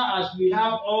as far as we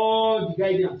have all the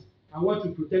guidance and what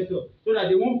to protect us, so that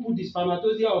they won't put the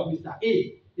spermatozoa of Mr.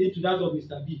 A into that of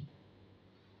Mr. B.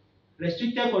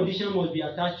 Restricted condition must be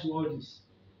attached to all this.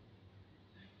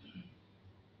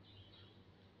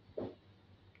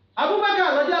 Abu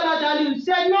Bakr radiallahu anhu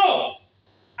said, no,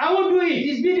 I won't do it.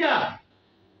 It's bid'ah.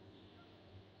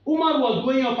 Umar was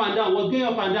going up and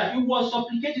down, He was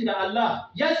supplicating that Allah,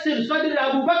 yes, sir, Sadr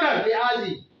Abu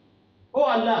Bakr, oh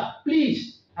Allah,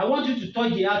 please, I want you to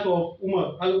touch the heart of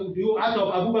Umar, the heart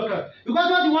of Abu Bakr.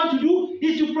 Because what you want to do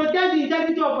is to protect the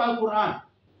integrity of Al-Qur'an.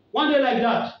 One day like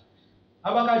that,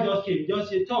 Abu Bakr just came,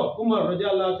 just said, talk, Umar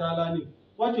radiallahu ta'ala,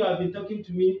 what you have been talking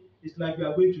to me is like we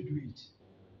are going to do it.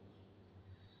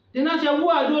 Then I said, who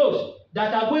are those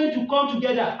that are going to come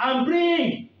together and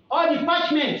bring all the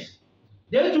parchments?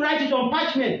 They need to write it on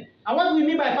parchment. And what we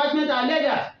mean by parchment are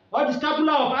leathers, or the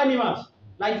scapula of animals,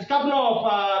 like the scapula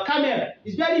of camel.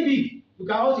 It's very big. You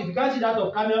can also, if you can't see that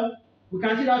of camel, we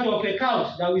can see that of a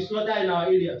cow that we slaughter in our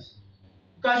areas.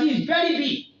 You can see it's very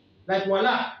big, like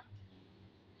voila.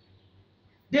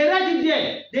 They write it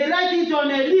there. They write it on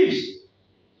leaves.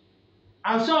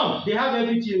 And some, they have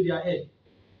everything in their head.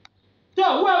 So,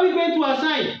 who are we going to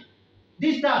assign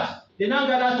this task? They now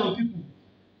gather some people.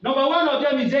 Number one of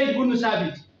them is Zayd ibn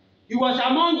Sabit. He was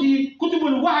among the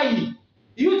Kutubul Wahyi.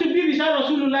 He used to be beside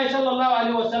Rasulullah sallallahu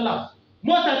alaihi wasallam.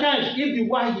 Most of the times, if the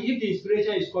Wahyi, if the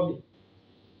inspiration is coming.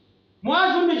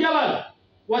 Muaz ibn Jabal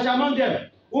was among them.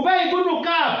 Ubay ibn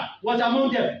Ka'b was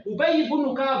among them. Ubay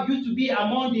ibn Ka'b used to be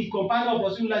among the companions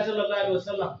of Rasulullah sallallahu alaihi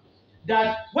wasallam.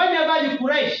 That whenever the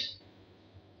Quraysh,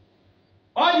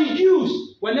 all the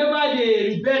Jews, whenever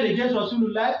they rebel against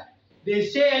Rasulullah, they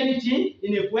say anything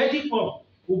in a poetic form.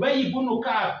 Ubay ibn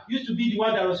Ka'b used to be the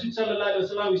one that Rasul sallallahu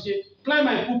alaihi wasallam will say, climb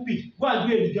my pulpit, go and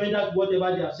do a rejoinder to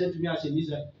whatever they have sent to me as a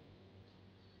missile.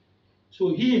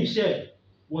 So he himself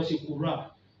was a Qur'an.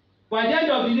 But at the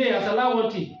end of the day, as Allah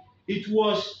wanted, it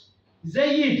was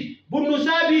Saheed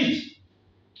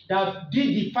that did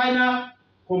the final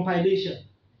compilation.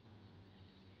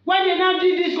 When they now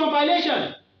did this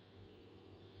compilation,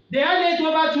 they handed it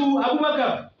over to Abu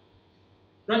Bakr.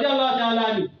 When Abu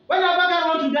Bakr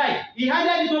wanted to die, he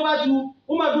handed it over to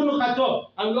Umar ibn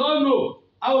Khattab. And we all know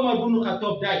how Umar ibn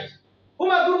Khattab died.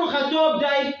 Umar ibn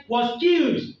Khattab was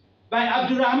killed by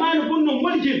Abdurrahman ibn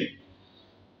Muljim.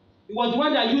 He was the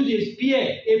one that used a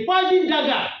spear, a poison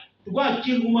dagger, to go and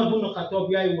kill Umar ibn Khattab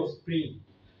where he was praying.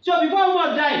 So before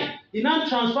Umar died, he now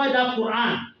transferred that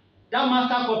Quran, that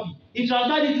master copy. He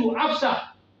transferred it to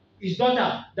Hafsa, his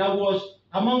daughter, that was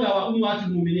among our Ummatul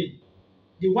Mu'minin.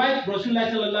 The wife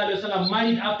Rasulullah sallallahu alayhi wa sallam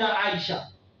married after Aisha.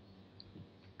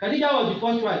 Khadija was the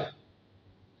first wife.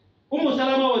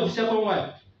 Salama was the second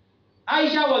wife.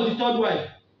 Aisha was the third wife.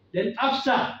 Then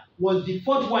Hafsa was the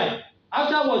fourth wife.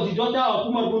 Hafsa was the daughter of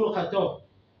Umar ibn Khattab.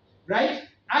 Right?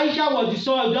 Aisha was the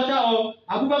daughter of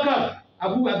Abu Bakr,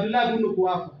 Abu Abdullah ibn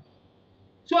Quhafa.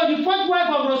 So the fourth wife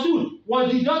of Rasul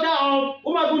was the daughter of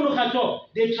Umar ibn Khattab.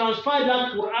 They transferred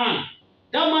that Quran,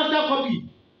 that master copy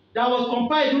that was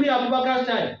compiled during Abu Bakr's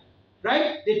time.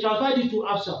 Right? They transferred it to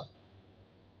Hafsa.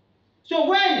 So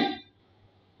when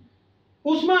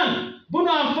Usman ibn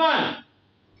Affan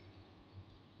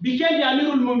became the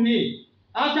Amirul Mu'minin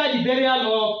after the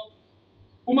burial of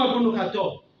Umar ibn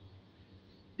Khattab,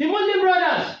 the Muslim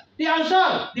brothers, the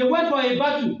Ansar, they went for a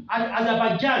battle at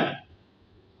Azerbaijan.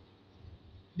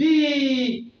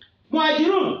 The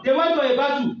Muhajirun, they went for a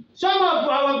battle. Some of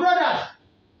our brothers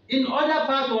in other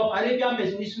parts of Arabian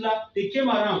Peninsula, they came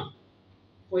around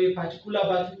for a particular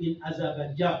battle in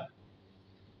Azerbaijan.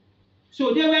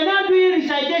 So they were now doing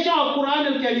recitation of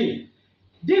Quran al-Karim.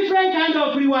 Different kind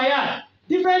of riwayat,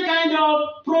 different kind of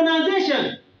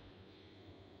pronunciation.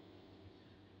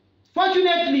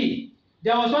 Fortunately,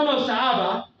 there was one of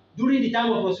Sahaba during the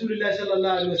time of Rasulullah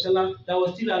sallallahu alaihi wasallam that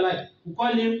was still alive. We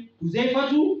call him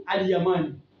Huzaifatu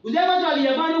al-Yamani. Huzaifatu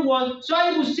al-Yamani was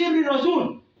Sahibu Sirri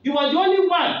Rasul. He was the only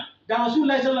one that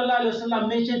Rasulullah sallallahu alaihi wasallam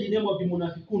mentioned the name of the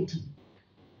Munafiqun to.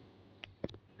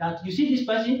 That you see this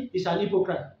person is an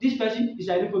hypocrite. This person is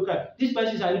an hypocrite. This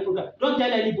person is an hypocrite. Don't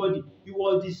tell anybody. He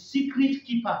was the secret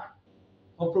keeper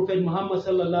of Prophet Muhammad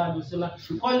sallallahu alaihi wasallam.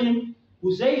 We call him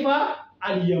Huzaifa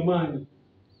al-Yamani.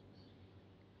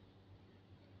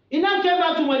 He now came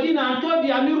back to Medina and told the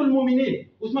Amirul Mu'minin,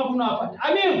 Usman ibn Affan,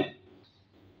 Amir,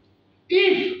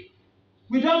 if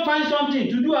we don't find something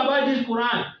to do about this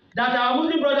Quran, that our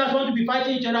Muslim brothers want to be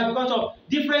fighting each other because of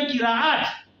different qira'at,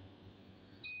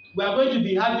 we are going to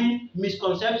be having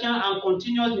misconception and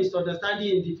continuous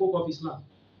misunderstanding in the folk of Islam.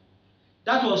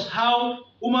 That was how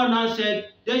Umar now said,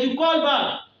 they should call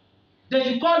back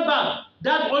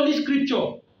that only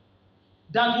scripture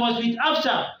that was with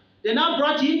Hafsa. They now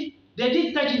brought it, they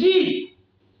did tajdeed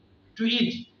to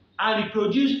it and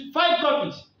reproduced 5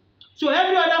 copies. So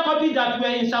every other copy that were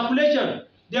in circulation,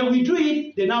 they withdrew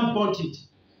it, they now burnt it.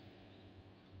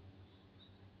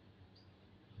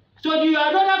 So the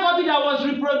another copy that was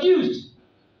reproduced,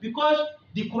 because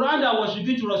the Quran that was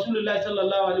revealed to Rasulullah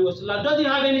sallallahu alaihi wasallam doesn't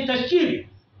have any tashkil.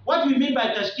 What we mean by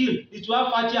tashkil is to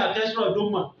have Fatiha, Tesra,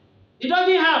 Dhamma. It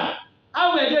doesn't have.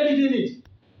 How were they reading it?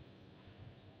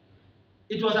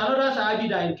 It was another Saheed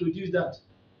that introduced that.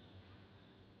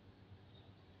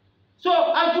 So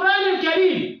Al-Qur'an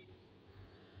al-Karim,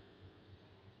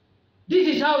 this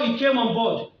is how it came on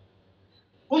board.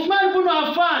 Uthman ibn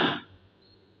Affan,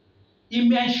 he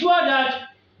ensured that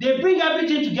they bring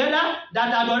everything together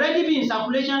that had already been in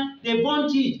circulation, they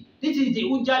burnt it. This is the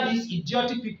Ujja these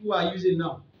idiotic people are using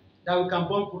now, that we can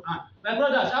burn Quran. My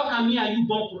brothers, how can me and you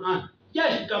burn Quran?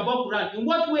 Yes, we can burn Quran. In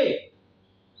what way?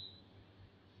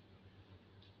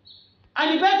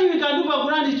 And the best thing we can do for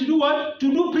Quran is to do what?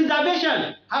 To do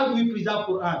preservation. How do we preserve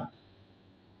Quran?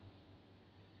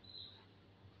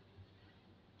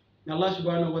 May Allah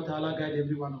subhanahu wa ta'ala guide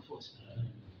every one of us.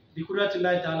 The Qur'an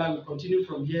ta'ala will continue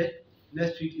from here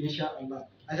next week, inshallah.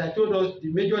 As I told us, the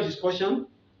major discussion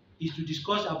is to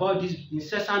discuss about this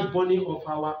incessant burning of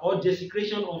our, or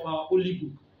desecration of our holy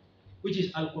book, which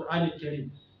is Al-Qur'an al-Karim,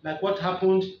 like what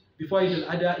happened before Eid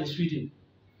al-Adha in Sweden.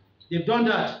 They've done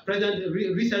that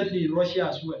recently in Russia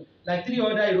as well. Like 3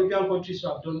 other European countries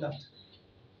have done that.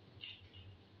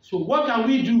 So what can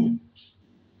we do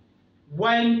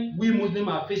when we Muslims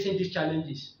are facing these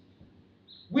challenges?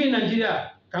 We in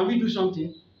Nigeria, can we do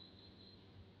something?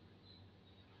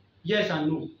 Yes and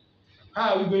no.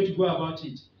 How are we going to go about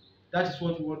it? That is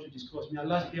what we want to discuss. May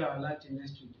Allah spare our life till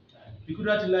next week.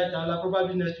 Bikudratillah ta'ala,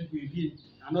 probably next week will be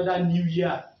another new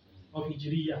year of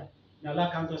Hijriya. May Allah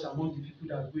count us among the people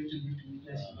that are going to live to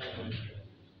witness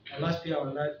it. Allah spare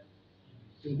our life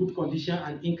in good condition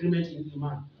and increment in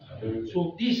Iman.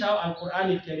 So this is how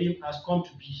Al-Qur'an Al-Karim has come to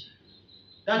be.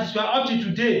 That is why up to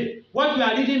today, what we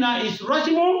are reading now is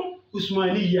Rasimu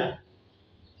Usmaniyya.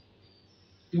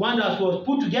 The one that was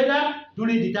put together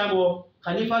during the time of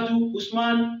Khalifatu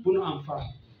Usman bin Affan.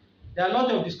 There are a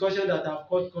lot of discussions that have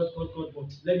cut, but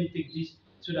let me take this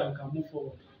so that we can move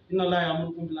forward. Inna Allah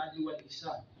ya'murukum bil adli wal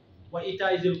ihsan wa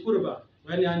ita'i zil qurba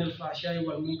wa yanha 'anil fahsha'i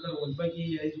wal munkar wal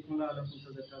baghi ya'izukum la'allakum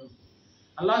tadhakkarun.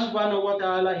 Allah subhanahu wa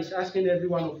ta'ala is asking every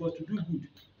one of us to do good,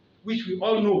 which we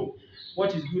all know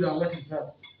what is good and what is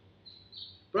bad.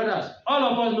 Brothers, all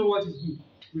of us know what is good.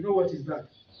 We know what is bad.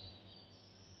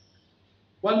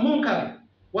 Wal munkar,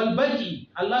 wal baghi,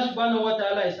 Allah subhanahu wa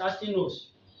ta'ala is asking us,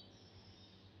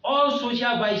 all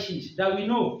social vices that we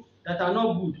know that are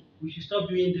not good, we should stop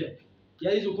doing them.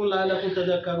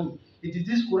 It is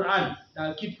this Quran that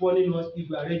will keep warning us if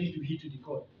we are ready to heed to the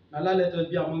call. May Allah let us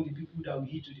be among the people that will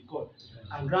heed to the call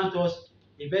and grant us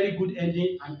a very good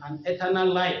ending and an eternal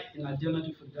life in Al-Jannah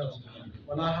to Firdaus.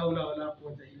 Wala hawla wala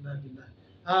quwwata illa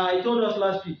billah. He told us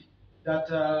last week that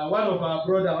one of our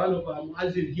brother, one of our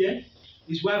muazzin here,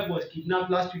 his wife was kidnapped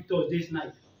last week Thursday's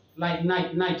night,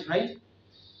 night, right?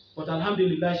 But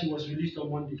alhamdulillah, she was released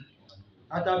on Monday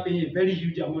after paying a very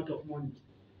huge amount of money.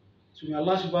 So may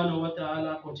Allah subhanahu wa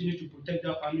ta'ala continue to protect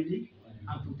that family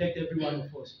and protect every one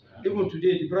of us. Even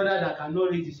today, the brother that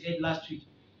cannot raise his head last week,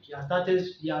 he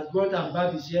has gone and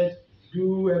bathed his head,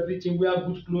 do everything, wear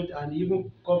good clothes, and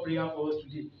even call prayer for us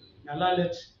today. May Allah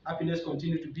let happiness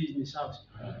continue to be in his house.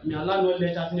 May Allah not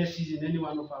let happiness cease in any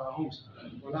one of our homes.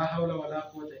 Wala hawla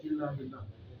wala quwwata illa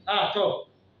billah. So,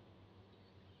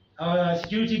 our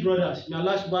security brothers, may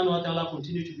Allah subhanahu wa ta'ala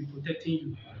continue to be protecting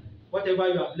you. Whatever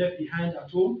you have left behind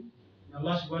at home, may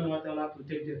Allah subhanahu wa ta'ala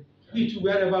protect them. We too,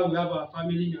 wherever we have our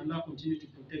family, may Allah continue to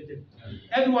protect them.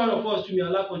 Every one of us too, may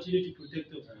Allah continue to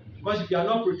protect us. Because if you are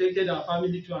not protected, our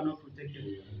family too are not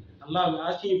protected. Allah, we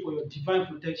are asking you for your divine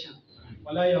protection.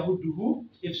 Wala yahuduhu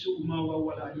ifsu umma wa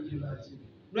wala alayhi.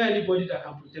 No anybody that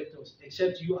can protect us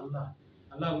except you, Allah.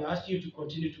 Allah, we ask you to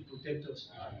continue to protect us.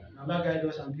 May Allah guide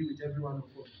us and be with every one of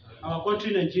us. Our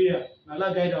country, Nigeria, may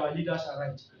Allah guide our leaders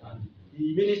aright.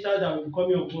 The ministers that will be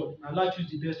coming on board, may Allah choose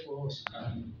the best for us.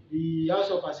 The House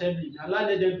of Assembly, may Allah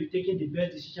let them be taking the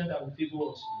best decision that will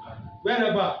favor us.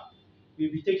 Wherever we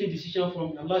will be taking decision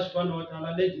from Allah subhanahu wa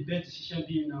ta'ala, let the best decision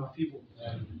be in our favor.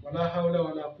 Wala hawla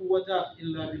wala quwwata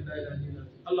illa billahi.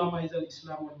 اللهم اعز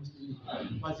الاسلام والمسلمين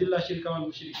واذل الشرك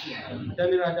والمشركين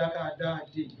دمر اعداءك اعداء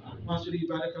الدين وانصر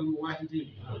عبادك الموحدين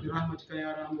برحمتك يا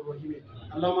ارحم الراحمين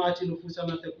اللهم ات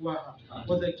نفوسنا تقواها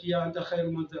وزكيها انت خير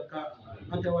من زكاها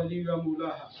انت وليها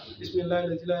مولاها بسم الله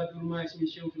الذي لا يضر مع اسمه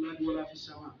شيء في الارض ولا في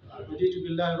السماء رضيت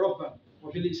بالله ربا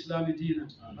وبالاسلام دينا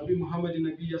وبمحمد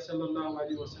النبي صلى الله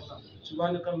عليه وسلم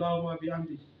سبحانك اللهم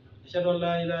وبحمدك اشهد ان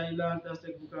لا اله الا انت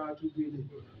استغفرك واتوب اليك.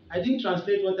 I didn't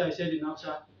translate what I said in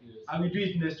Hausa. I will do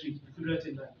it next week.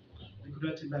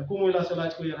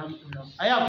 I have